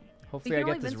 True. Hopefully I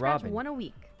get this Robin. One a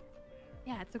week.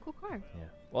 Yeah, it's a cool car. Yeah.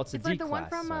 Well, it's a D class. It's like the one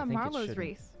from so I think Marlowe's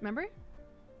race. Remember?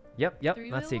 Yep.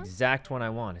 That's the exact one I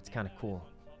want. It's kind of cool.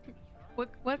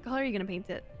 What color are you gonna paint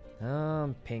it?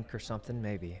 Pink or something,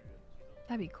 maybe.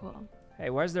 That'd be cool. Hey,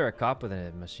 why is there a cop with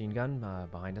a machine gun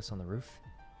behind us on the roof?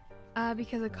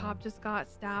 Because a cop just got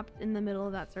stabbed in the middle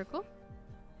of that circle.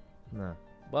 No.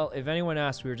 Well, if anyone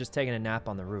asked, we were just taking a nap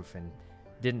on the roof and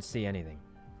didn't see anything.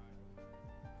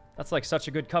 That's like such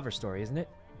a good cover story, isn't it?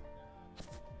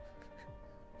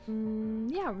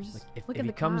 Yeah, we're just look at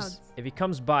the clouds. If he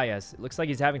comes by us, it looks like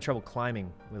he's having trouble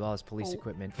climbing with all his police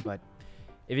equipment, but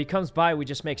if he comes by, we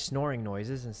just make snoring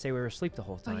noises and say we were asleep the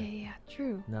whole time. Oh, yeah,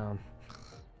 true. No.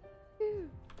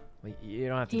 Well, you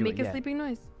don't have to Can do you make a sleeping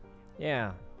noise?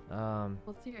 Yeah.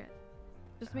 Let's hear it.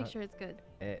 Just make sure it's good.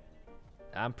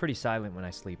 I'm pretty silent when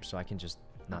I sleep, so I can just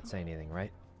not say anything,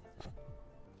 right?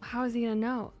 How is he gonna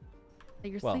know that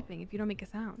you're sleeping if you don't make a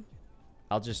sound?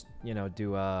 I'll just,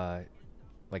 do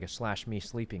like a / me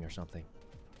sleeping or something.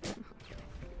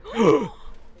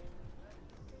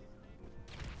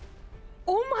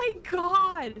 Oh my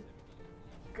god!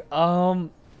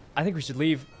 I think we should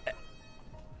leave.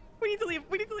 We need to leave.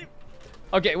 We need to leave.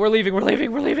 Okay, we're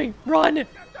leaving. Run! Get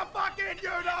the fucking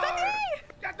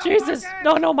Jesus!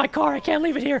 No, my car. I can't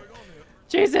leave it here.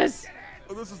 Jesus!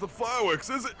 Oh, this is the fireworks,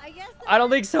 is it? I don't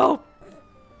think so.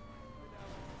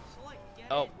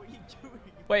 Oh.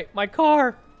 Wait, my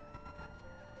car.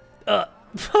 Oh,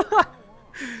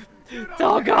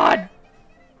 God.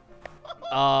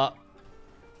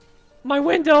 My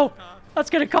window. That's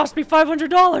going to cost me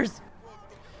 $500.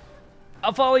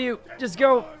 I'll follow you. Just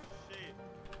go.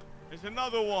 There's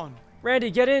another one.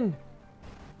 Randy, get in.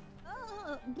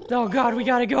 Oh, God, we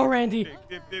got to go, Randy.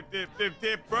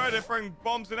 Dip, bro. They're throwing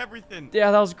bombs and everything.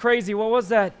 Yeah, that was crazy. What was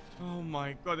that? Oh,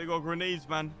 my God. They got grenades,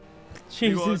 man.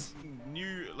 Jesus.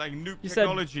 New, nuke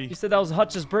technology. You said that was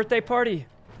Hutch's birthday party?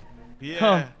 Yeah.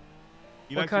 Huh.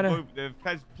 You like the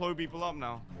feds blow people up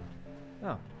now.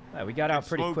 Oh, yeah, we got out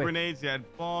pretty quick. Smoke grenades, they had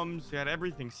bombs, they had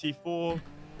everything. C4.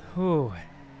 Ooh.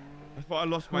 I thought I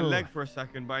lost my leg for a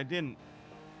second, but I didn't.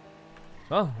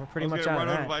 Well, we're pretty much out of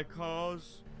that. Run over by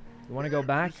cars. You want to go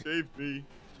back? You saved me.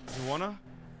 You wanna?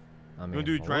 I mean, you wanna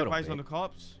do drive-bys on the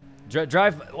cops?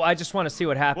 Drive. Well, I just want to see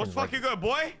what happens. What's fucking good,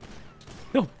 boy?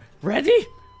 No, ready?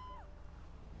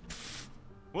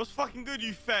 What's fucking good,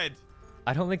 you fed?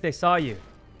 I don't think they saw you.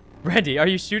 Randy, are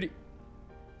you shooting?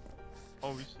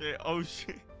 Oh shit! Oh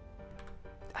shit!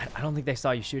 I don't think they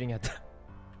saw you shooting at them.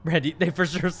 Randy, they for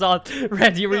sure saw.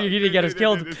 Randy, you're gonna get us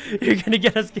killed. You're gonna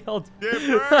get us killed. Yeah,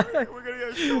 bro. We're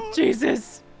gonna get shot.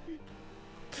 Jesus.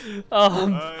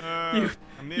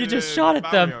 You just shot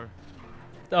at them.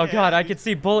 Oh God, I could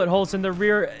see bullet holes in the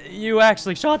rear. You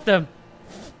actually shot them.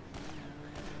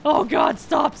 Oh God,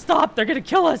 stop, stop. They're gonna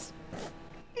kill us.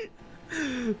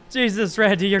 Jesus,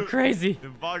 Randy, you're crazy. The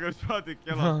Vagos tried to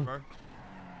kill us, bro.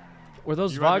 Were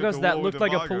those Vagos that looked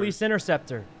like a police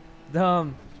interceptor?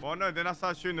 Well, no, then I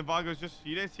started shooting the Vagos.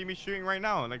 You didn't see me shooting right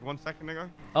now, like 1 second ago.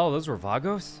 Oh, those were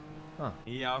Vagos? Huh.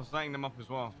 Yeah, I was lighting them up as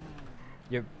well.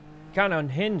 You're kind of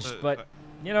unhinged, but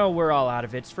you know, we're all out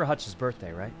of it. It's for Hutch's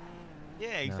birthday, right?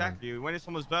 Yeah, exactly. When it's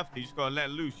someone's birthday, you just gotta let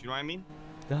loose, you know what I mean?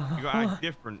 You gotta act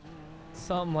different.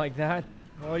 Something like that.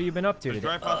 What have you been up to today?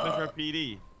 Drive past Metro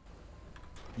PD.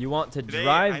 You want to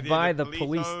drive by the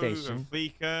police station?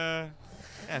 Yeah,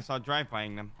 so I'll drive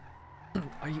buying them.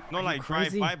 Not like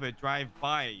crazy? drive by, but drive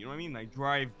by. You know what I mean? Like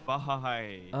drive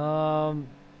by.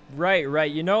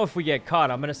 Right. You know, if we get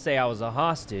caught, I'm gonna say I was a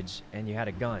hostage and you had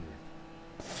a gun.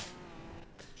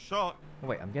 Shot? Oh,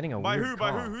 wait, I'm getting a by weird who?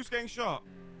 call. By who? Who's getting shot?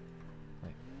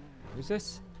 Wait, who's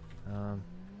this?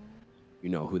 You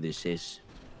know who this is?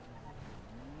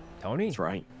 Tony? That's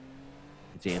right.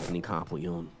 It's Anthony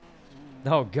Caplione.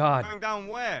 Oh God. Going down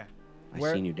where? I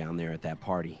seen you down there at that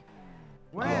party.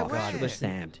 Where? Oh God, you were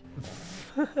stabbed.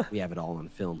 We have it all on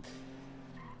film.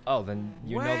 Oh, then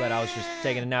you know that I was just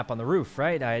taking a nap on the roof,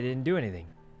 right? I didn't do anything.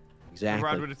 Exactly.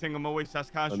 Ride with a thing on my waist, that's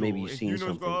casual. But maybe you've if seen Yuno's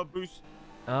something. got a boost.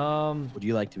 Would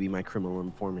you like to be my criminal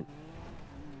informant?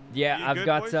 Yeah, You I've good,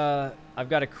 got boys? I've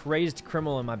got a crazed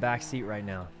criminal in my back seat right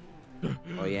now.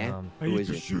 Oh yeah? I Who need is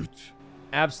to it? shoot.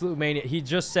 Absolute maniac. He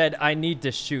just said I need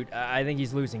to shoot. I think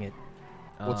he's losing it.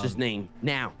 What's his name?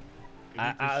 Now.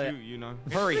 Shoot, you know.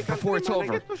 Hurry before it's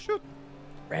over.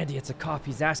 Randy, it's a cop.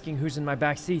 He's asking who's in my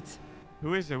back seat.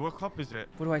 Who is it? What cop is it?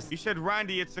 What do I? You said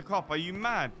Randy, it's the cop. Are you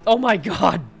mad? Oh my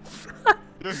God.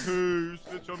 You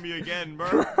snitch on me again,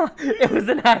 bro. It was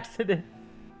an accident.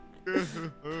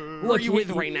 Who are you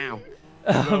with right now?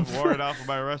 I'm worried out for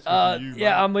my arrest with you,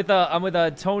 yeah, man. I'm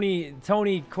with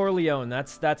Tony Corleone.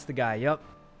 That's the guy. Yep.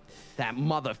 That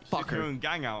motherfucker. Doing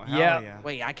gang out. Yeah.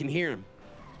 Wait, I can hear him.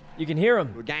 You can hear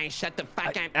him. Gang, shut the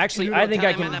fuck up. Actually, You I know think tell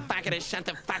I him can. motherfucker to shut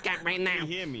the fuck up right now. Can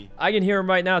you hear me? I can hear him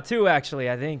right now too. Actually,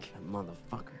 I think. That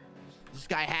motherfucker. This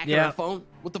guy hacking Yeah. our phone?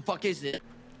 What the fuck is it?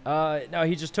 No,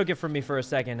 he just took it from me for a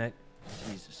second.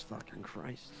 Jesus fucking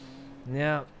Christ.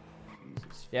 Yeah.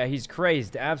 Yeah, he's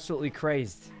crazed. Absolutely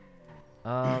crazed.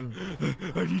 I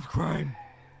need crime.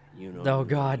 You know. Oh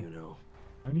God. You know.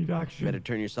 I need action. Better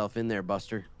turn yourself in there,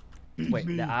 Buster.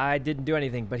 Wait, I didn't do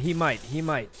anything, but he might. He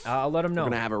might. I'll let him know.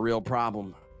 We're gonna have a real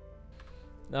problem.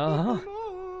 Uh-huh.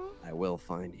 I will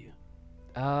find you.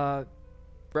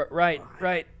 Right.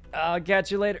 I'll catch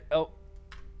you later. Oh.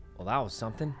 Well, that was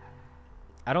something.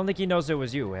 I don't think he knows it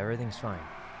was you. Everything's fine.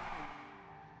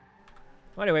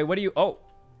 Well, anyway, what do you... Oh,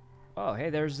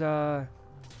 hey, there's, Hello,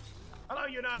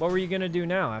 you know. What were you gonna do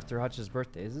now after Hutch's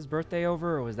birthday? Is his birthday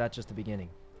over, or was that just the beginning?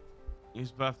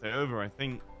 His birthday over, I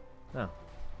think. No.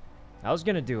 I was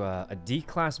gonna do a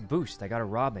D-class boost. I got a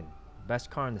Robin. Best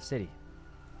car in the city.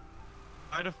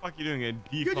 Why the fuck are you doing a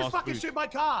D-class You just fucking boost? shoot my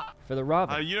car. For the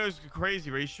Robin. You know it's crazy,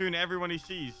 right? He's shooting everyone he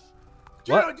sees.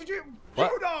 What? Did you?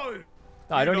 What? You know.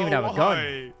 No, I don't even have a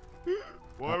gun.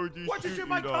 Why would you Why'd you shoot shoot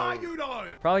my me, car? dog? You know.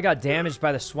 Probably got damaged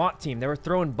by the SWAT team. They were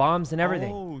throwing bombs and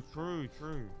everything. Oh, true.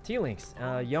 T-Links.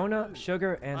 Yona,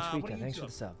 Sugar, and what Suika. are you Thanks for doing?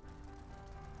 the sub.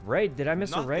 Raid? Did I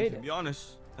miss Nothing, a raid? to be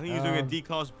honest. I think he's doing a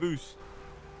D-class boost.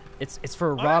 It's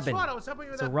for Oh, Robin. that's fine. I was helping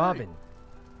you with It's a that Robin. thing.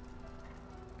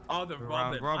 Oh, the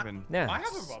Robin. Robin. Yeah. I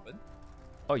have a Robin.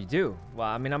 Oh, you do? Well,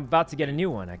 I mean, I'm about to get a new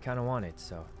one. I kind of want it,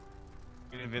 so.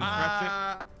 You gonna Vince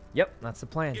scratch it? Yep, that's the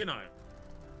plan. You know,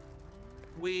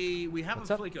 we have What's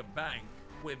a up? Flickr bank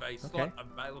with a slot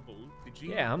available. Did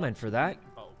you? Yeah, I'm in for that.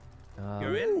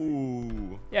 You're in?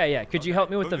 Ooh. Yeah. Could you help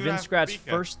me with the Look at Vin that scratch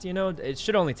speaker. first? You know, it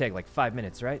should only take like 5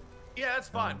 minutes, right? Yeah, that's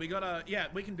fine. We gotta. Yeah,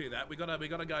 we can do that. We gotta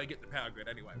go get the power grid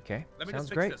anyway. Okay, Let me sounds just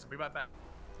fix great. this. I'll be right back.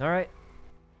 All right.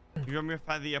 You want me to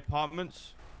find the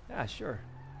apartments? Yeah, sure.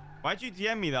 Why'd you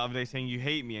DM me the other day saying you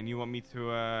hate me and you want me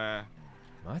to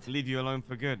What? leave you alone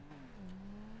for good?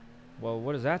 Well,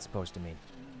 what is that supposed to mean?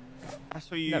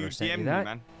 That's what you Never sent DM'd you me, that.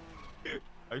 man.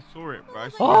 I saw it, bro.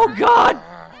 Oh God!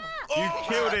 You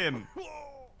killed him.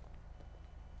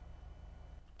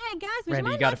 Hey guys, would Randy, you you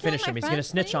mind gotta not killing finish my him. He's gonna friends,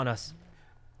 snitch please? on us.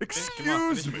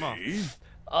 Excuse me?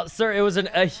 Sir, it was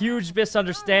a huge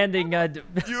misunderstanding.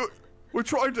 We're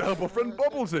trying to help our friend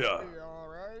Bubbles here.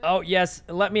 Oh yes,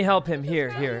 let me help him.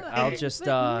 Here. I'll just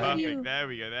Perfect. There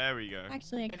we go.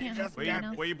 Actually, I can't help you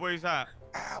now. Where you boys at?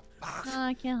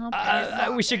 I can't help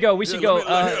you. we should go.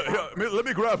 Let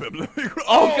me grab him.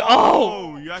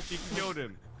 Oh! You actually killed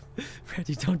him.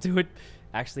 Randy, don't do it.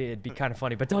 Actually, it'd be kind of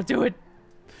funny, but don't do it.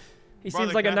 He Brother,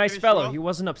 seems like a can I nice finish fellow. off? He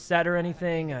wasn't upset or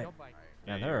anything. Yeah,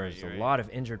 there's you're a right. lot of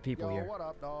injured people here. What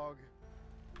up, dog?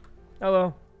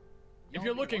 Hello. If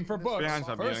you're looking for books, Hands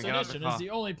up, First get out the Edition car. is the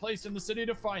only place in the city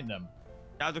to find them.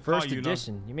 Get out the car, First you know.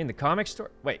 edition. You mean the comic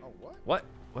store? Wait. What?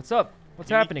 What's up? What's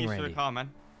happening, Give me keys Randy? to the car,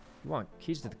 man. You want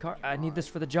keys to the car? I need this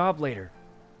for the job later.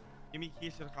 Give me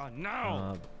keys to the car.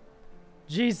 No!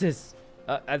 Jesus.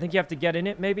 I think you have to get in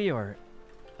it, maybe, or...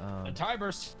 The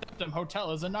Tiber Septum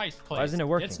Hotel is a nice place. Why isn't it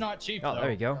working? It's not cheap, Oh, though. there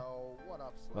you go.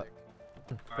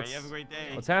 Alright, you have a great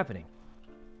day. What's happening?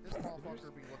 This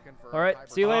motherfucker be looking for All right,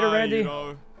 see you later, Bye, Randy. you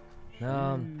know.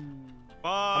 I'm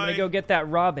gonna go get that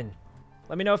Robin.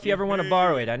 Let me know if you ever want to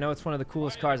borrow it. I know it's one of the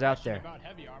coolest cars out there.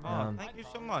 Thank you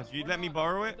so much. You'd let me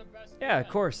borrow it? Yeah, of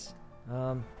course.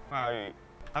 Alright. Wait,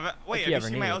 if have you you ever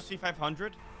seen need my it.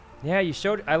 LC500? Yeah, you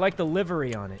showed. I like the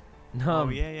livery on it. Oh,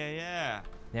 yeah.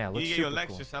 Yeah, it looks You get your super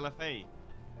cool. Lexus LFA.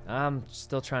 I'm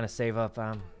still trying to save up.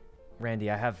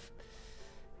 Randy, I have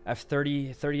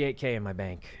 38K in my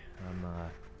bank.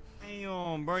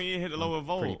 Damn, bro, you hit the lower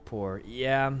volt. Pretty poor.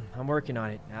 Yeah, I'm working on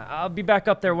it. I'll be back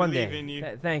up there one Believe day. in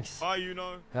you. Thanks. Bye, you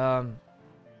know.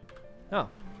 Oh.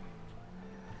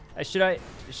 Should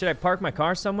I park my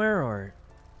car somewhere or?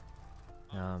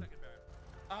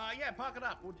 Yeah, park it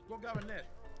up. We'll go in there.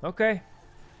 Okay.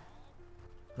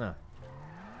 No.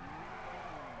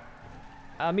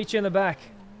 I'll meet you in the back.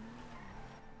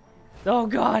 Oh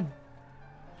God.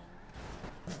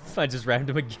 I just rammed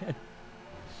him again.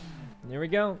 There we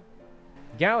go.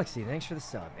 Galaxy, thanks for the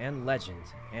sub. And Legend.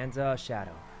 And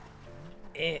Shadow.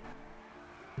 There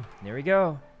we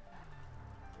go.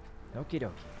 Okie dokie.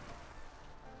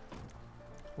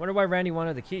 Wonder why Randy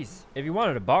wanted the keys. If he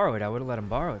wanted to borrow it, I would have let him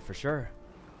borrow it for sure.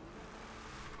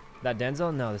 That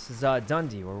Denzel? No, this is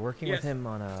Dundee. We're working with him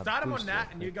on a Start him on booster. that,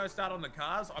 and you go start on the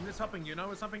cars. I'm just helping you know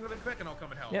with something really quick, and I'll come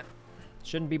and help. Yep.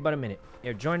 Shouldn't be but a minute.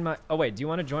 Here, join my... Oh, wait. Do you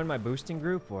want to join my boosting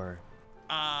group, or...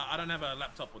 I don't have a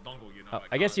laptop or dongle, you know. Oh,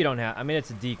 I guess you don't have... I mean, it's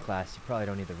a D class. You probably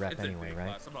don't need the rep It's anyway, a D right?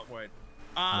 class. I'm not worried.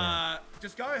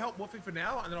 Just go help Wolfie for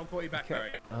now, and then I'll call you back,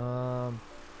 Okay. Barry.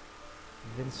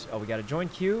 Vince... Oh, we got to join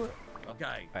queue. Okay.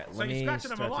 All right, So let you're me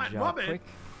scratching him start a line. the job Robin. quick.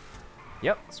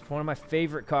 Yep, it's one of my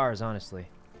favorite cars, honestly.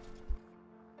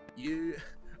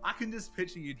 I can just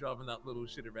picture you driving that little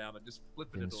shit around and just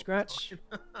flipping it all. Scratch.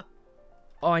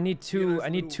 Oh, I need two. I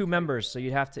need two members, so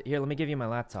you'd have to. Here, let me give you my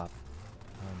laptop.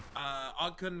 I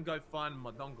couldn't go find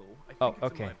my dongle. I think Oh, it's in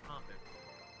okay. my apartment.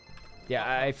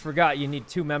 Yeah, I forgot you need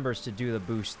two members to do the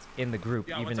boost in the group,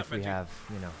 Yeah, even what's if up, we Reggie? have,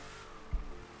 you know.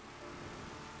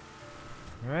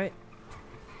 All right.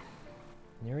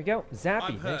 Here we go. Zappy, I've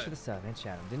thanks heard. for the sub. And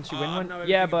Shadow. Didn't you win I one? know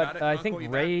Yeah, everything about but it. I I'll think call you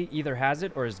Ray either has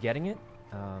it or is getting it.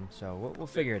 So we'll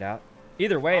figure it out.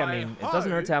 Either way, I mean, it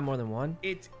doesn't hurt to have more than one.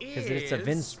 It Because it's a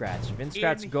Vin is scratch. Vin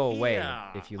scratch in go away here.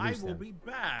 if you lose I will them. be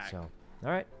back. So, all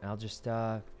right, I'll just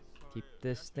keep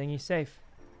this thingy safe.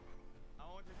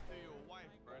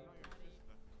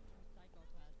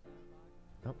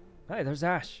 Oh, hey, there's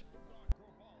Ash.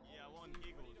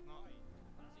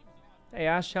 Hey,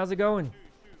 Ash, how's it going?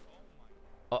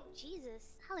 Oh,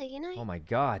 Jesus. Hello, you know. oh my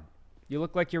God, you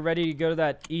look like you're ready to go to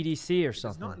that EDC or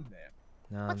something. Not in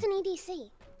there. What's an EDC?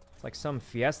 It's like some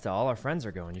fiesta. All our friends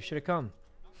are going. You should have come.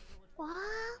 What?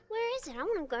 Where is it? I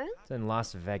want to go. It's in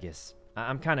Las Vegas.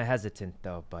 I'm kind of hesitant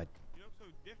though, but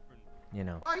you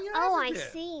know. Oh, I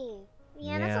see.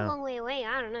 Yeah, that's Yeah. a long way away.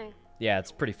 I don't know. Yeah,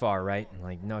 it's pretty far, right?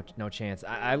 Like no chance.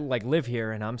 I like live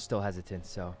here and I'm still hesitant.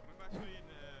 So.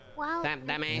 Well,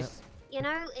 Dumbass. you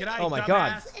know, Oh my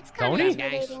God, it's kind of Tony?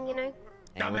 intimidating, you know.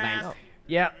 Oh,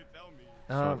 yeah.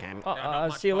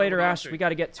 See you later, Ash. We got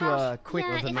to get to a quick,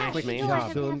 quick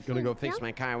job. Soon gonna go fix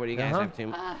my car. What do you guys up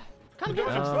to? Come do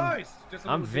it first. Just a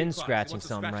I'm little Vin deep class. He scratching wants to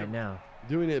something scratch right him. now.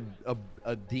 Doing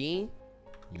a D?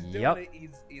 Yep. He's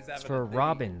It's having for a D.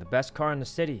 Robin, the best car in the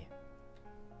city.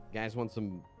 Guys want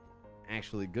some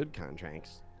actually good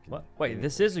contracts? What? Wait,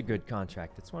 this is a good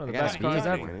contract. It's one of the I got best a cars D.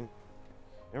 ever.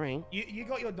 All right. You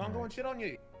got your dongle and shit on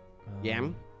you? Yeah.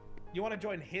 You want to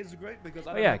join his group? Because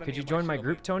I Oh don't yeah, have could any you of my join shit my on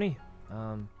group, me. Tony?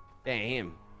 Yeah,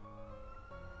 him.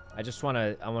 I just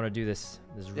wanna do this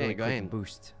really go quick ahead.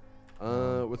 boost.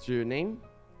 What's your name?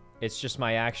 It's just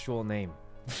my actual name.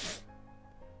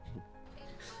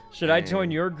 Should I join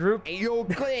your group? Hey, yo,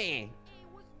 Clay.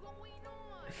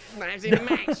 Nice in the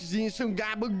max. Seeing some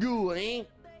gabagoo, eh?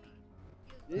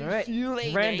 All right. See you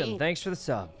later, Random. eh? Thanks for the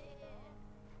sub.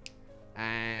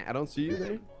 I don't see you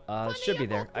there. It should be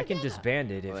there. I can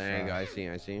disband it if. There you go. I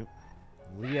see.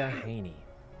 Leah Haney.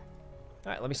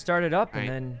 All right, let me start it up and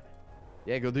then.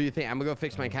 Yeah, go do your thing. I'm gonna go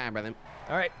fix my camera then.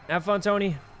 All right, have fun,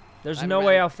 Tony. There's no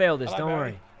way I'll fail this. Don't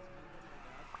worry.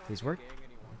 Please work.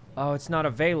 Oh, it's not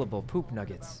available. Poop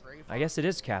nuggets. I guess it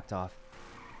is capped off.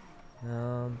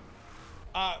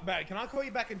 Barry, can I call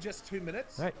you back in just 2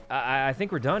 minutes? All right, I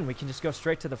think we're done. We can just go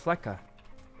straight to the Flecka.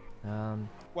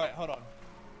 Wait, hold on.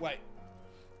 Wait.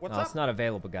 What's no, up? it's not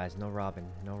available, guys. No Robin,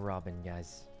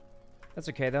 guys. That's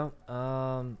okay though.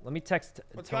 Let me text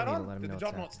Tony to let him know. Did the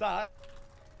job not start?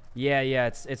 Yeah,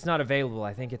 it's not available.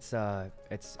 I think it says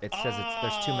there's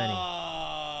too many.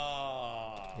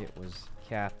 It was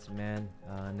capped, man.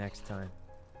 Next time.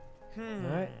 All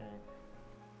right.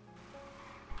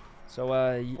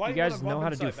 So you guys know how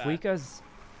to do fleekas?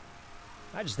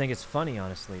 I just think it's funny,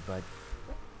 honestly, but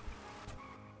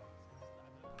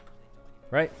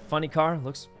right, funny car,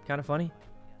 looks kind of funny,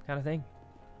 kind of thing.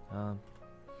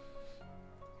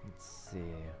 Let's see.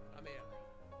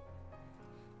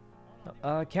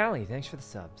 Callie, thanks for the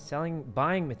sub.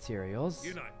 Buying materials.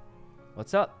 You know.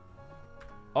 What's up?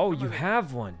 Oh, you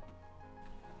have one.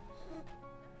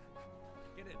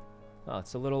 Get it. Oh,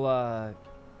 it's a little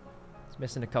it's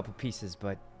missing a couple pieces,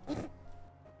 but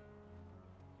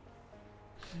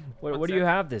what do you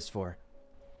have this for?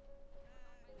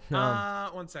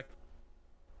 1 sec.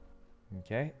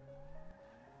 Okay.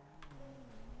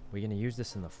 We gonna use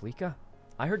this in the Fleeka?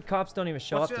 I heard cops don't even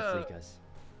show up to Fleekas.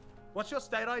 What's your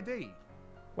state ID?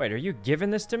 Wait, are you giving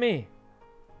this to me?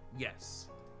 Yes.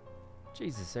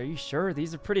 Jesus, are you sure?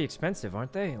 These are pretty expensive,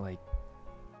 aren't they? Like.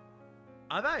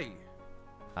 Are they?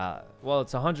 Well,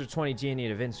 it's 120 G&E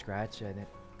to Vin scratch.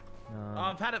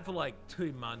 I've had it for like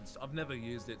 2 months. I've never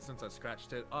used it since I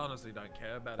scratched it. I honestly don't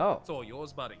care about it. Oh. It's all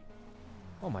yours, buddy.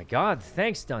 Oh my God!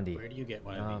 Thanks, Dundee. Where do you get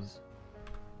one of these?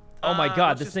 Oh my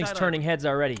God! This thing's turning heads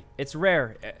already. It's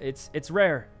rare. It's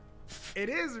rare. It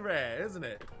is rare, isn't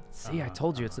it? See, I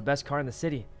told you it's the best car in the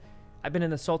city. I've been in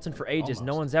the Sultan for ages. Almost.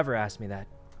 No one's ever asked me that.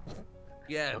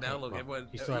 Yeah. Okay, now look, well,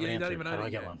 you still haven't answered. How do I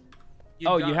get one?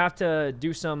 You have to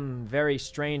do some very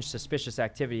strange, suspicious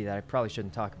activity that I probably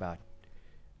shouldn't talk about.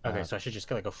 Okay, so I should just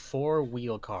get like a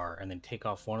 4-wheel car and then take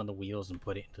off one of the wheels and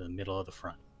put it into the middle of the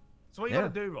front. So what you gotta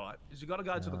do, right, is you gotta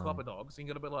go to the Copper Dogs and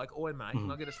you gotta be like, oi mate, can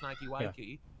I get a snaky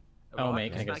wakey? Yeah. Oh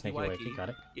mate, can I get a snaky wakey? Got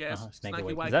it. Yes, snaky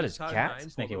wakey. Is that his cat?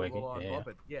 Snaky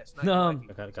wakey. Yeah, snaky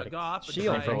wakey. Got it. So go up and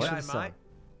Shield, say, mate,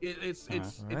 it's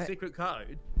secret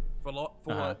code for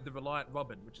the Reliant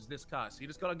Robin, which is this car. So you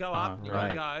just gotta go up, you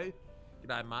gotta go.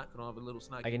 G'day mate, can I have a little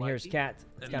snaky wakey? I can hear his cat.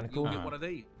 It's kind of cool. Get one of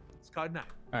these. It's code name.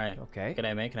 All right. Okay.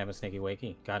 G'day mate, can I have a snaky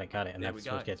wakey? Got it. And that's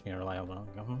what gets me reliable.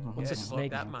 What's a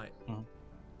snake? That, mate.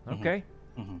 Okay.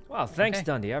 Wow, thanks,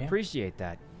 Dundee. I appreciate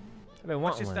that. I've been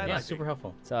wanting one. Yeah, super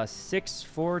helpful. It's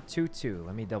 6422.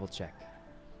 Let me double check.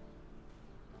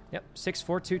 Yep,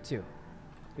 6422.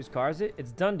 Whose car is it?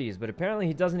 It's Dundee's, but apparently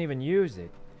he doesn't even use it.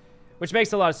 Which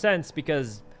makes a lot of sense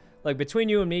because, like, between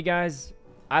you and me, guys,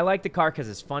 I like the car because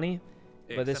it's funny,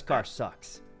 but this car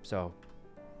sucks. So,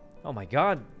 oh my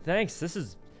God, thanks.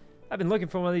 I've been looking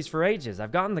for one of these for ages.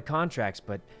 I've gotten the contracts,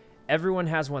 but everyone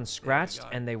has one scratched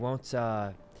and they won't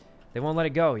let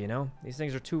it go, you know? These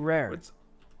things are too rare. It's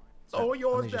all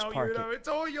yours now, you know. It's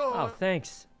all yours. Oh,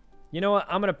 thanks. You know what?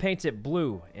 I'm going to paint it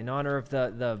blue in honor of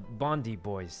the Bondi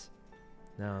boys.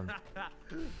 Man,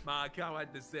 I can't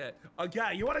wait to see it.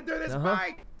 Okay, you want to do this,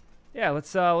 Mike? Yeah,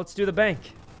 let's do the bank.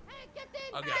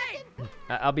 Okay.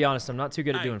 I'll be honest, I'm not too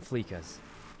good at doing fleekas.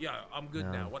 Yeah, I'm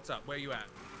good now. What's up? Where you at?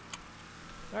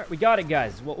 All right, we got it,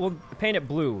 guys. We'll paint it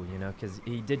blue, you know, because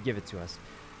he did give it to us.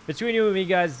 Between you and me,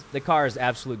 guys, the car is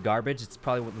absolute garbage. It's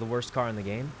probably the worst car in the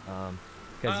game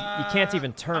because you can't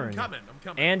even turn. I'm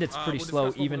coming. And it's pretty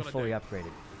slow, even fully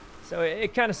upgraded. So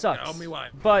it kind of sucks. Yeah, on me way.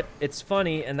 But it's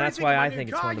funny, and that's why I think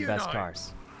it's one of the best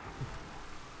cars.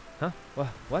 Huh?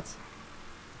 What?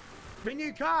 My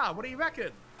new car. What do you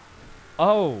reckon?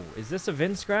 Oh, is this a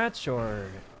Vin scratch or?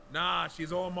 Nah,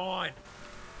 she's all mine.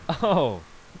 Oh,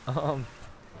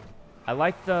 I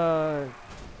like the.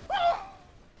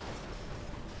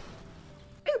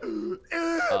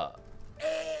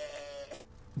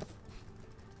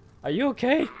 Are you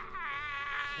okay?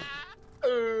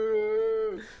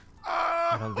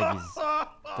 I don't think he's.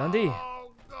 Dundee.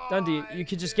 Dundee, you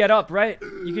could just get up, right?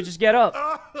 You could just get up.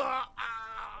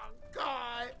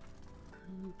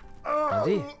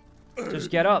 Dundee, just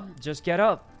get up. Just get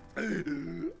up. Help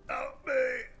me.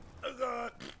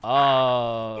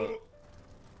 Oh.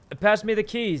 Pass me the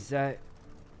keys.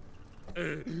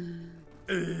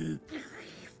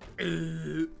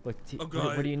 Look, Oh, what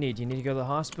God. do you need? You need to go to the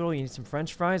hospital? You need some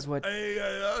French fries? What? Hey,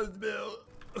 hospital.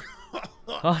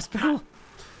 Hospital?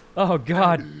 Oh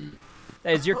God.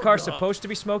 Hey, is your car supposed to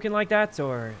be smoking like that,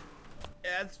 or?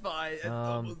 Yeah, it's fine. It's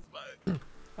almost fine.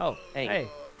 Oh, Hey. hey.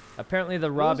 Apparently the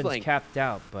Feels Robin's like- capped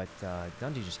out, but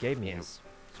Dundee just gave me his.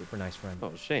 Super nice friend.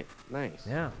 Oh shit, nice.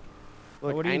 Yeah.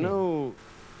 Look, what do you I need? know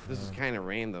this is kind of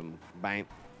random, but I'm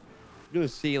gonna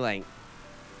see like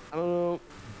I don't know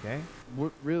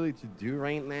what really to do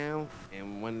right now,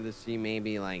 and wanted to see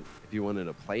maybe like if you wanted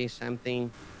to play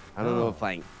something. I don't know if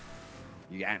like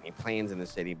you got any plans in the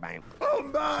city, bang. Oh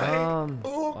my! I mean,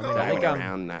 I think Driving I'm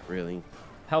around, not really.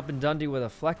 helping Dundee with a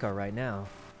Flecka right now.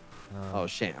 Oh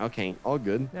shit. Okay, all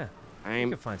good. Yeah. I'm.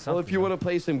 could find Well, if something, you though. want to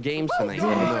play some games tonight,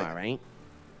 let me know. All right.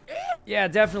 Yeah,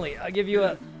 definitely. I'll give you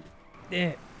a.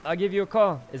 I'll give you a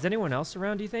call. Is anyone else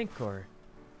around? Do you think, or?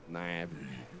 Nah.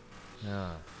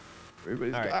 No.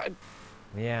 Everybody's All right. got.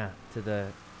 Yeah. To the.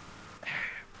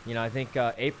 You know, I think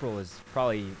April is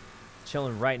probably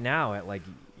chilling right now at like,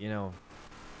 you know,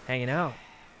 hanging out.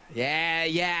 Yeah,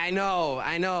 I know.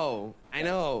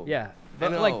 Yeah.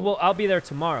 But I like, know. well, I'll be there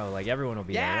tomorrow. Like everyone will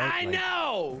be there. Yeah, Right? I Like,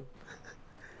 know.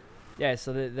 Yeah,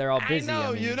 so they're all busy. I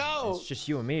know, mean, you know. It's just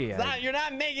you and me. You're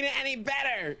not making it any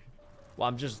better. Well,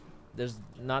 I'm just, there's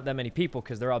not that many people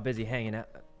because they're all busy hanging out.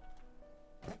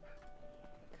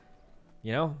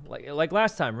 You know, like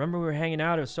last time. Remember we were hanging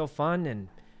out? It was so fun, and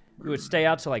we would stay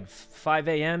out till like 5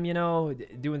 a.m. You know,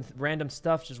 doing random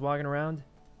stuff, just walking around.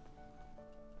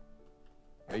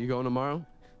 Are you going tomorrow?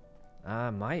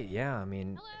 Might. Yeah. I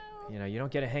mean, you know, you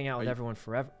don't get to hang out with everyone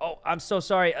forever. Oh, I'm so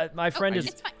sorry. My friend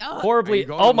is horribly.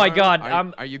 Oh my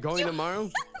God. Are you going tomorrow?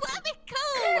 Let me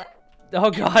go. Oh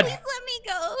God. Please let me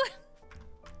go.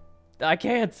 I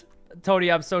can't.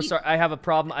 Tony, I'm so sorry. I have a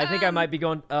problem. I think I might be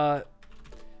going.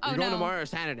 You're going tomorrow or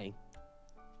Saturday?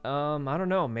 I don't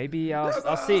know. Maybe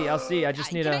I'll see. I'll see. I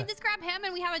just need Can a. I just grab him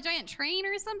and we have a giant train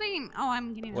or something? Oh,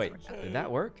 I'm getting. Wait, did that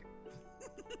work?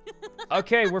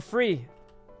 Okay, we're free.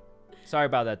 Sorry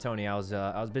about that, Tony. I was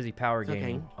busy power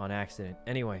gaming on accident.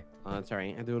 Anyway. Oh, that's all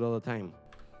right. I do it all the time.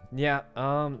 Yeah.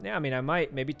 Yeah. I mean, I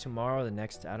might maybe tomorrow, the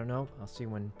next. I don't know. I'll see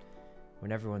when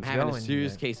everyone's I'm having going. a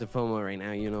serious case of FOMO right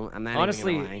now. You know, I'm not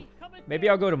Honestly, even gonna lie. maybe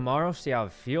I'll go tomorrow, see how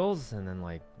it feels, and then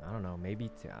like I don't know, maybe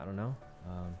I don't know.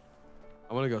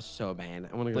 I want to go so bad.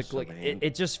 I want to go so bad.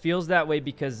 It just feels that way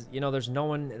because you know there's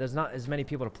not as many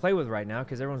people to play with right now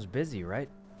because everyone's busy, right?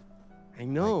 I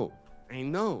know. I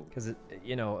know. Because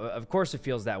you know, of course it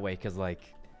feels that way because like,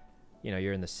 you know,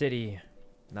 you're in the city,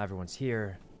 not everyone's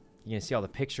here. You can see all the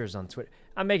pictures on Twitter.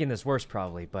 I'm making this worse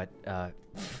probably, but I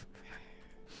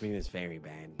mean, it's very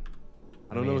bad.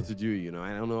 I don't know what to do. You know,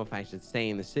 I don't know if I should stay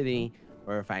in the city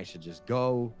or if I should just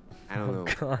go. I don't know.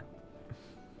 God.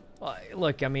 Well,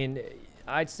 look, I mean,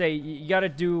 I'd say you got to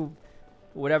do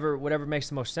whatever makes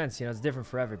the most sense. You know, it's different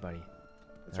for everybody.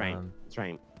 That's right. That's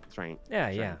right. That's right. Yeah,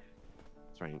 That's yeah. Right.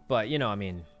 That's right. But you know, I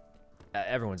mean,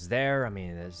 everyone's there. I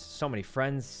mean, there's so many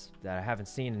friends that I haven't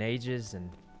seen in ages, and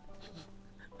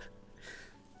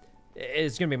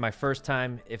it's gonna be my first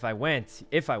time if I went.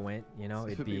 You know,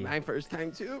 it'd be my first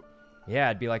time too. Yeah,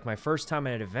 it'd be like my first time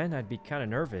at an event. I'd be kind of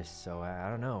nervous, so I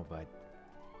don't know, but.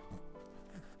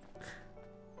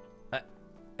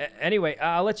 Anyway,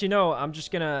 I'll let you know. I'm just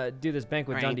gonna do this bank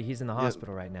with Dundee. He's in the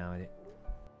hospital right now.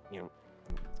 You know,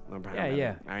 no problem. Yeah,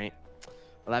 yeah. All right.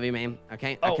 I love you, man.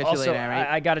 Okay. Oh, I'll catch also, you later. All right.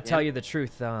 I gotta tell you the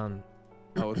truth. Oh,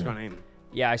 what's going on?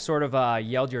 Yeah, I sort of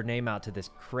yelled your name out to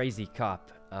this crazy cop.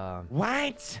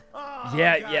 What?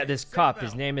 Yeah, this cop.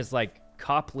 His name is like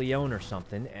Cop Leon or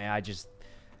something. And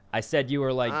I said you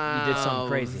were like you did something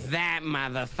crazy. That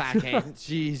motherfucker.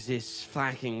 Jesus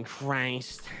fucking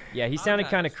Christ. Yeah, he sounded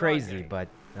kind of crazy, but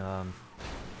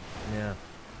yeah.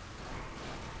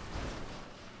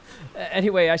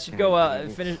 Anyway, I should go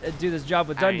finish do this job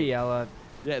with Dundee. I'll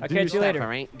catch you later. All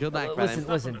right. Good luck,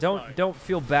 listen. Don't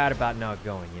feel bad about not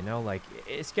going. You know, like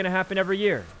it's gonna happen every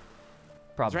year.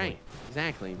 Probably. That's right.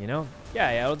 Exactly. You know.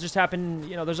 Yeah, it'll just happen.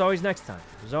 You know, there's always next time.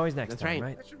 There's always next time,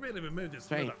 right? I should really remove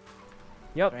this. Right.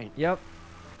 Yep.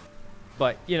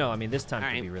 But you know, I mean, this time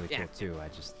could be really cool too. I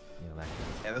just, you know, that.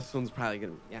 Yeah, this one's probably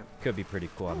gonna. Yeah. Could be pretty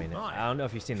cool. I mean, I don't know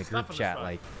if you've seen the group chat.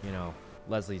 Like, you know,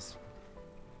 Leslie's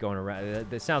going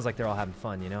around. It sounds like they're all having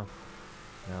fun. You know.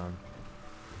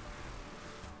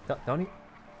 Tony,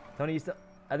 you still?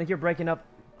 I think you're breaking up.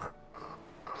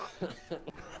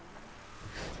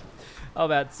 Oh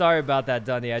man, sorry about that,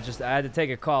 Dundee. I had to take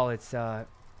a call. It's Sounds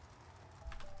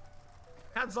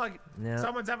like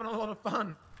someone's having a lot of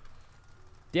fun.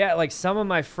 Yeah, like some of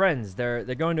my friends, they're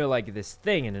going to like this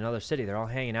thing in another city. They're all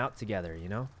hanging out together, you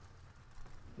know.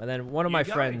 But then one of my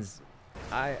friends,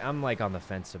 I'm like on the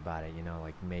fence about it, you know,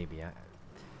 like maybe.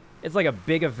 It's like a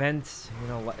big event, you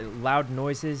know, loud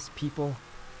noises, people.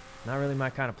 Not really my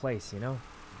kind of place, you know?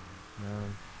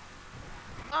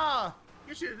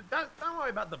 You should, don't worry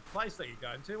about the place that you're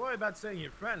going to. Worry about seeing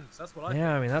your friends. That's what I think.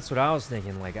 Yeah, I mean, that's what I was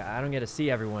thinking. Like, I don't get to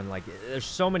see everyone. Like, there's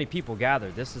so many people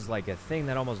gathered. This is like a thing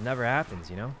that almost never happens,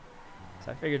 you know?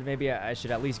 So I figured maybe I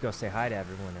should at least go say hi to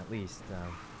everyone, at least.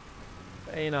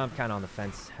 But, you know, I'm kind of on the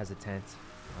fence, hesitant.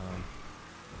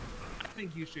 I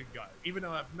think you should go, even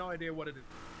though I have no idea what it is.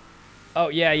 Oh,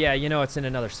 yeah, you know, it's in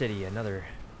another city,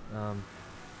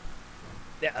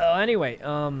 anyway,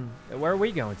 where are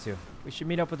we going to? We should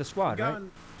meet up with the squad, right?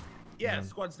 Yeah, the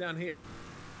squad's down here.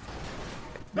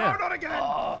 Yeah. No, not again!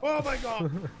 Oh my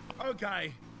god!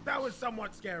 Okay, that was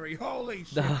somewhat scary. Holy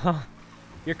shit!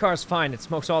 Your car's fine. It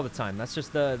smokes all the time. That's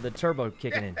just the turbo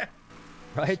kicking in,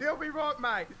 right? She'll be right,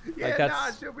 mate. Yeah, like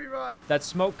nah, she'll be right. That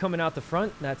smoke coming out the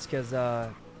front, that's because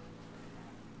that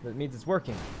means it's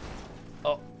working.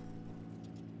 Oh.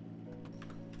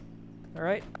 All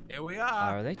right. Here we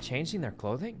are. Are they changing their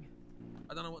clothing?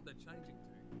 I don't know what they're changing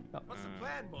to. What's the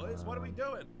plan, boys? What are we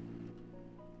doing?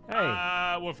 Hey.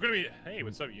 Well, if we're gonna be, hey,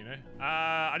 what's up, you know?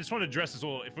 I just want to address this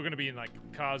all. If we're gonna be in like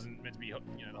cars and meant to be, you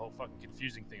know, the whole fucking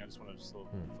confusing thing, I just want to just all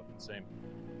fucking same.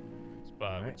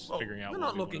 But we're just figuring out. We're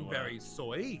not looking very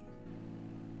soy.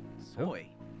 Soy.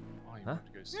 Oh, you huh? have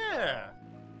to go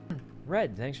Yeah.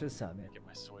 Red, thanks for the sub, man. Get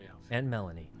my soy outfit. And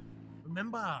Melanie.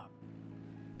 Remember,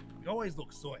 you always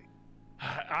look soy.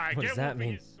 What does that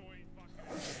mean?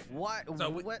 What?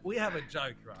 So we have a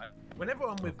joke, right? Whenever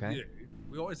I'm with you,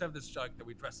 we always have this joke that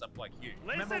we dress up like you.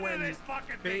 Remember when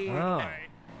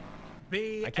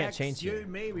B, I can't X, change you,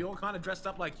 me, we all kind of dressed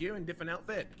up like you in different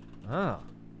outfit. Oh,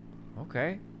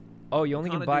 okay. Oh, you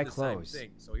only can buy clothes. Same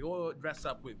thing. So we all dress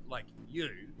up with like you,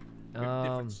 with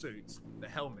different suits, the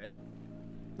helmet.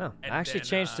 No, I actually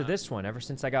changed to this one ever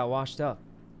since I got washed up.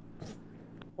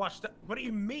 Washed up? What do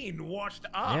you mean washed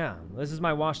up? Yeah, this is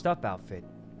my washed up outfit.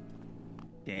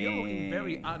 You're looking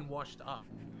very unwashed up.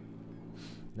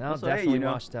 No, definitely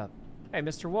washed up. Hey,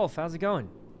 Mr. Wolf, how's it going?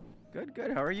 Good,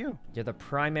 good. How are you? You're the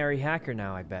primary hacker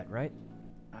now, I bet, right?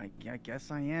 I guess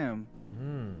I am.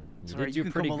 You did do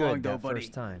pretty good that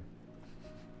first time.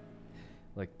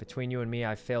 Look, between you and me,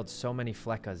 I failed so many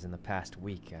fleckas in the past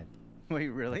week. Wait,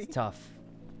 really? It's tough.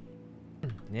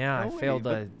 Yeah, No I failed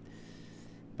way,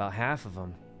 about half of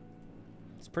them.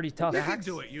 It's pretty tough. You can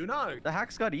do it, you know. The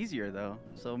hacks got easier though,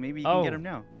 so maybe you can get them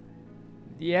now.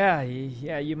 Yeah.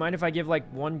 You mind if I give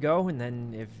like one go and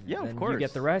then if of course. you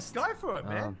get the rest? Go for it,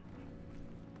 man.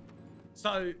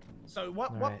 So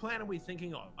what plan are we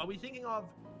thinking of? Are we thinking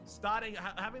of starting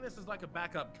having this as like a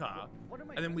backup car,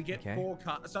 and then we get 4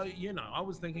 cars? So you know, I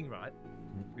was thinking, right?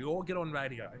 We all get on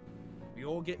radio. We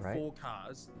all get 4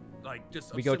 cars. Like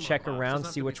just we go check around,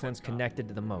 see which one's connected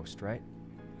to the most, right?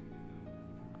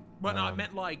 Well, no, I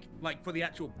meant like for the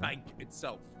actual bank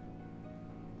itself.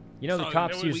 You know, the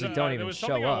cops usually don't even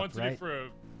show up, right?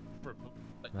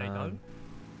 They don't?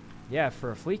 Yeah,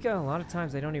 for a Fleeka, a lot of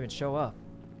times they don't even show up.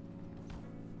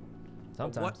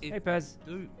 Sometimes. Hey, Pez.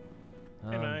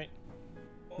 Hey, mate.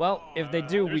 Well, if they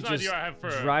do, we Here's an just idea I have for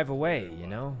drive away, you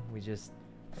know? We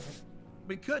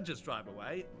could just drive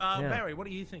away. Barry, what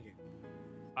are you thinking?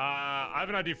 I have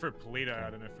an idea for a Polito. I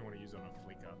don't know if you want to use it on a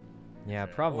Fleeka. Yeah,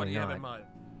 probably what do you not. have in mind?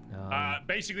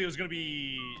 Basically, it was going to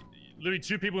be literally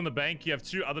 2 people in the bank. You have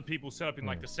 2 other people set up in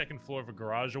like the 2nd floor of a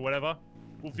garage or whatever.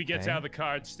 Wolfie gets out of the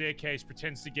car at staircase,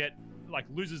 pretends to get, like,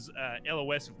 loses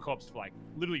LOS of cops for like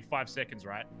literally 5 seconds,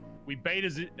 right? We bait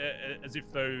as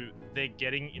if though they're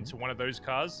getting into one of those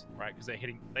cars, right? Because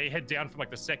they head down from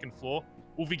like the 2nd floor.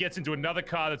 Wolfie gets into another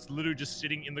car that's literally just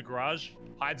sitting in the garage,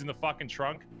 hides in the fucking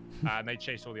trunk, and they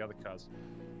chase all the other cars.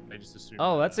 They just assume.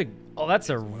 Oh, that's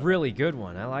a really good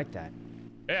one. I like that.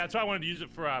 Yeah, that's why I wanted to use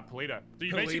it for Polito. So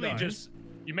you basically just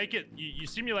you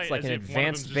simulate It's like as an if one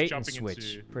of them's advanced just bait and jumping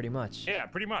switch, into, pretty much. Yeah,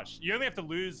 pretty much. You only have to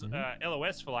lose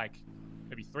LOS for like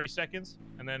maybe 3 seconds,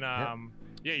 and then yeah,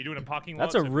 you're doing a parking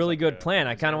lot. That's a really good plan.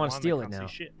 I kind of want to steal it now.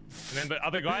 And then the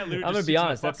other guy, literally I'm gonna just be sits in the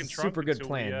honest. That's a fucking trunk super good until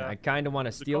plan. I kind of want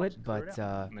to steal it, but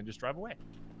and then just drive away.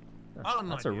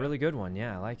 That's a really good one.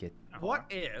 Yeah, I like it. What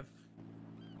if?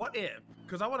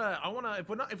 Because I wanna.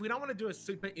 If we don't want to do a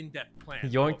super in-depth plan.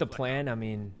 Yoink the plan. I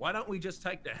mean. Why don't we just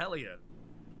take the Hellion?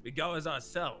 We go as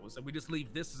ourselves, and we just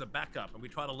leave this as a backup, and we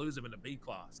try to lose him in a B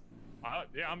class.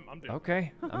 Yeah, I'm doing.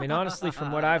 Okay. I mean, honestly,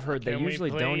 from what I've heard, they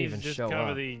usually don't even show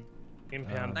up. The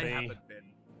impound they fee? haven't been.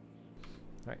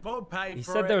 Right. We'll pay He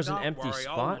for said it, there was an don't empty worry,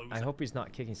 spot. I'll lose I it. hope he's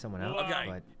not kicking someone out. Okay.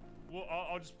 But Well,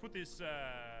 I'll just put this.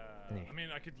 I mean,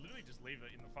 I could literally just leave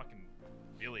it in the fucking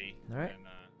Billy. All right. And,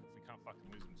 if we can't fucking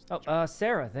lose them. Oh,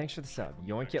 Sarah, thanks for the sub.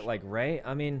 Yoink it like Ray.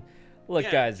 I mean, look,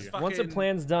 guys. Once a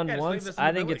plan's done once,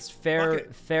 I think it's fair.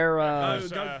 It's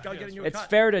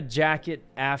fair to jack it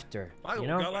after. You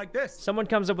know, go like this. Someone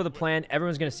comes up with a plan,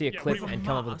 everyone's gonna see a clip and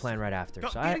come up with a plan right after.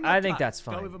 So I think that's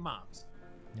fine. Go with a Mars.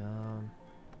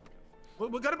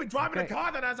 We're gonna be driving a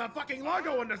car that has a fucking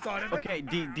logo on the side of it. Okay,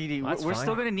 DD, we're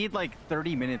still gonna need like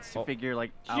 30 minutes to figure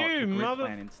like out the grid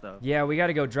plan and stuff. Yeah, we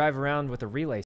gotta go drive around with a relay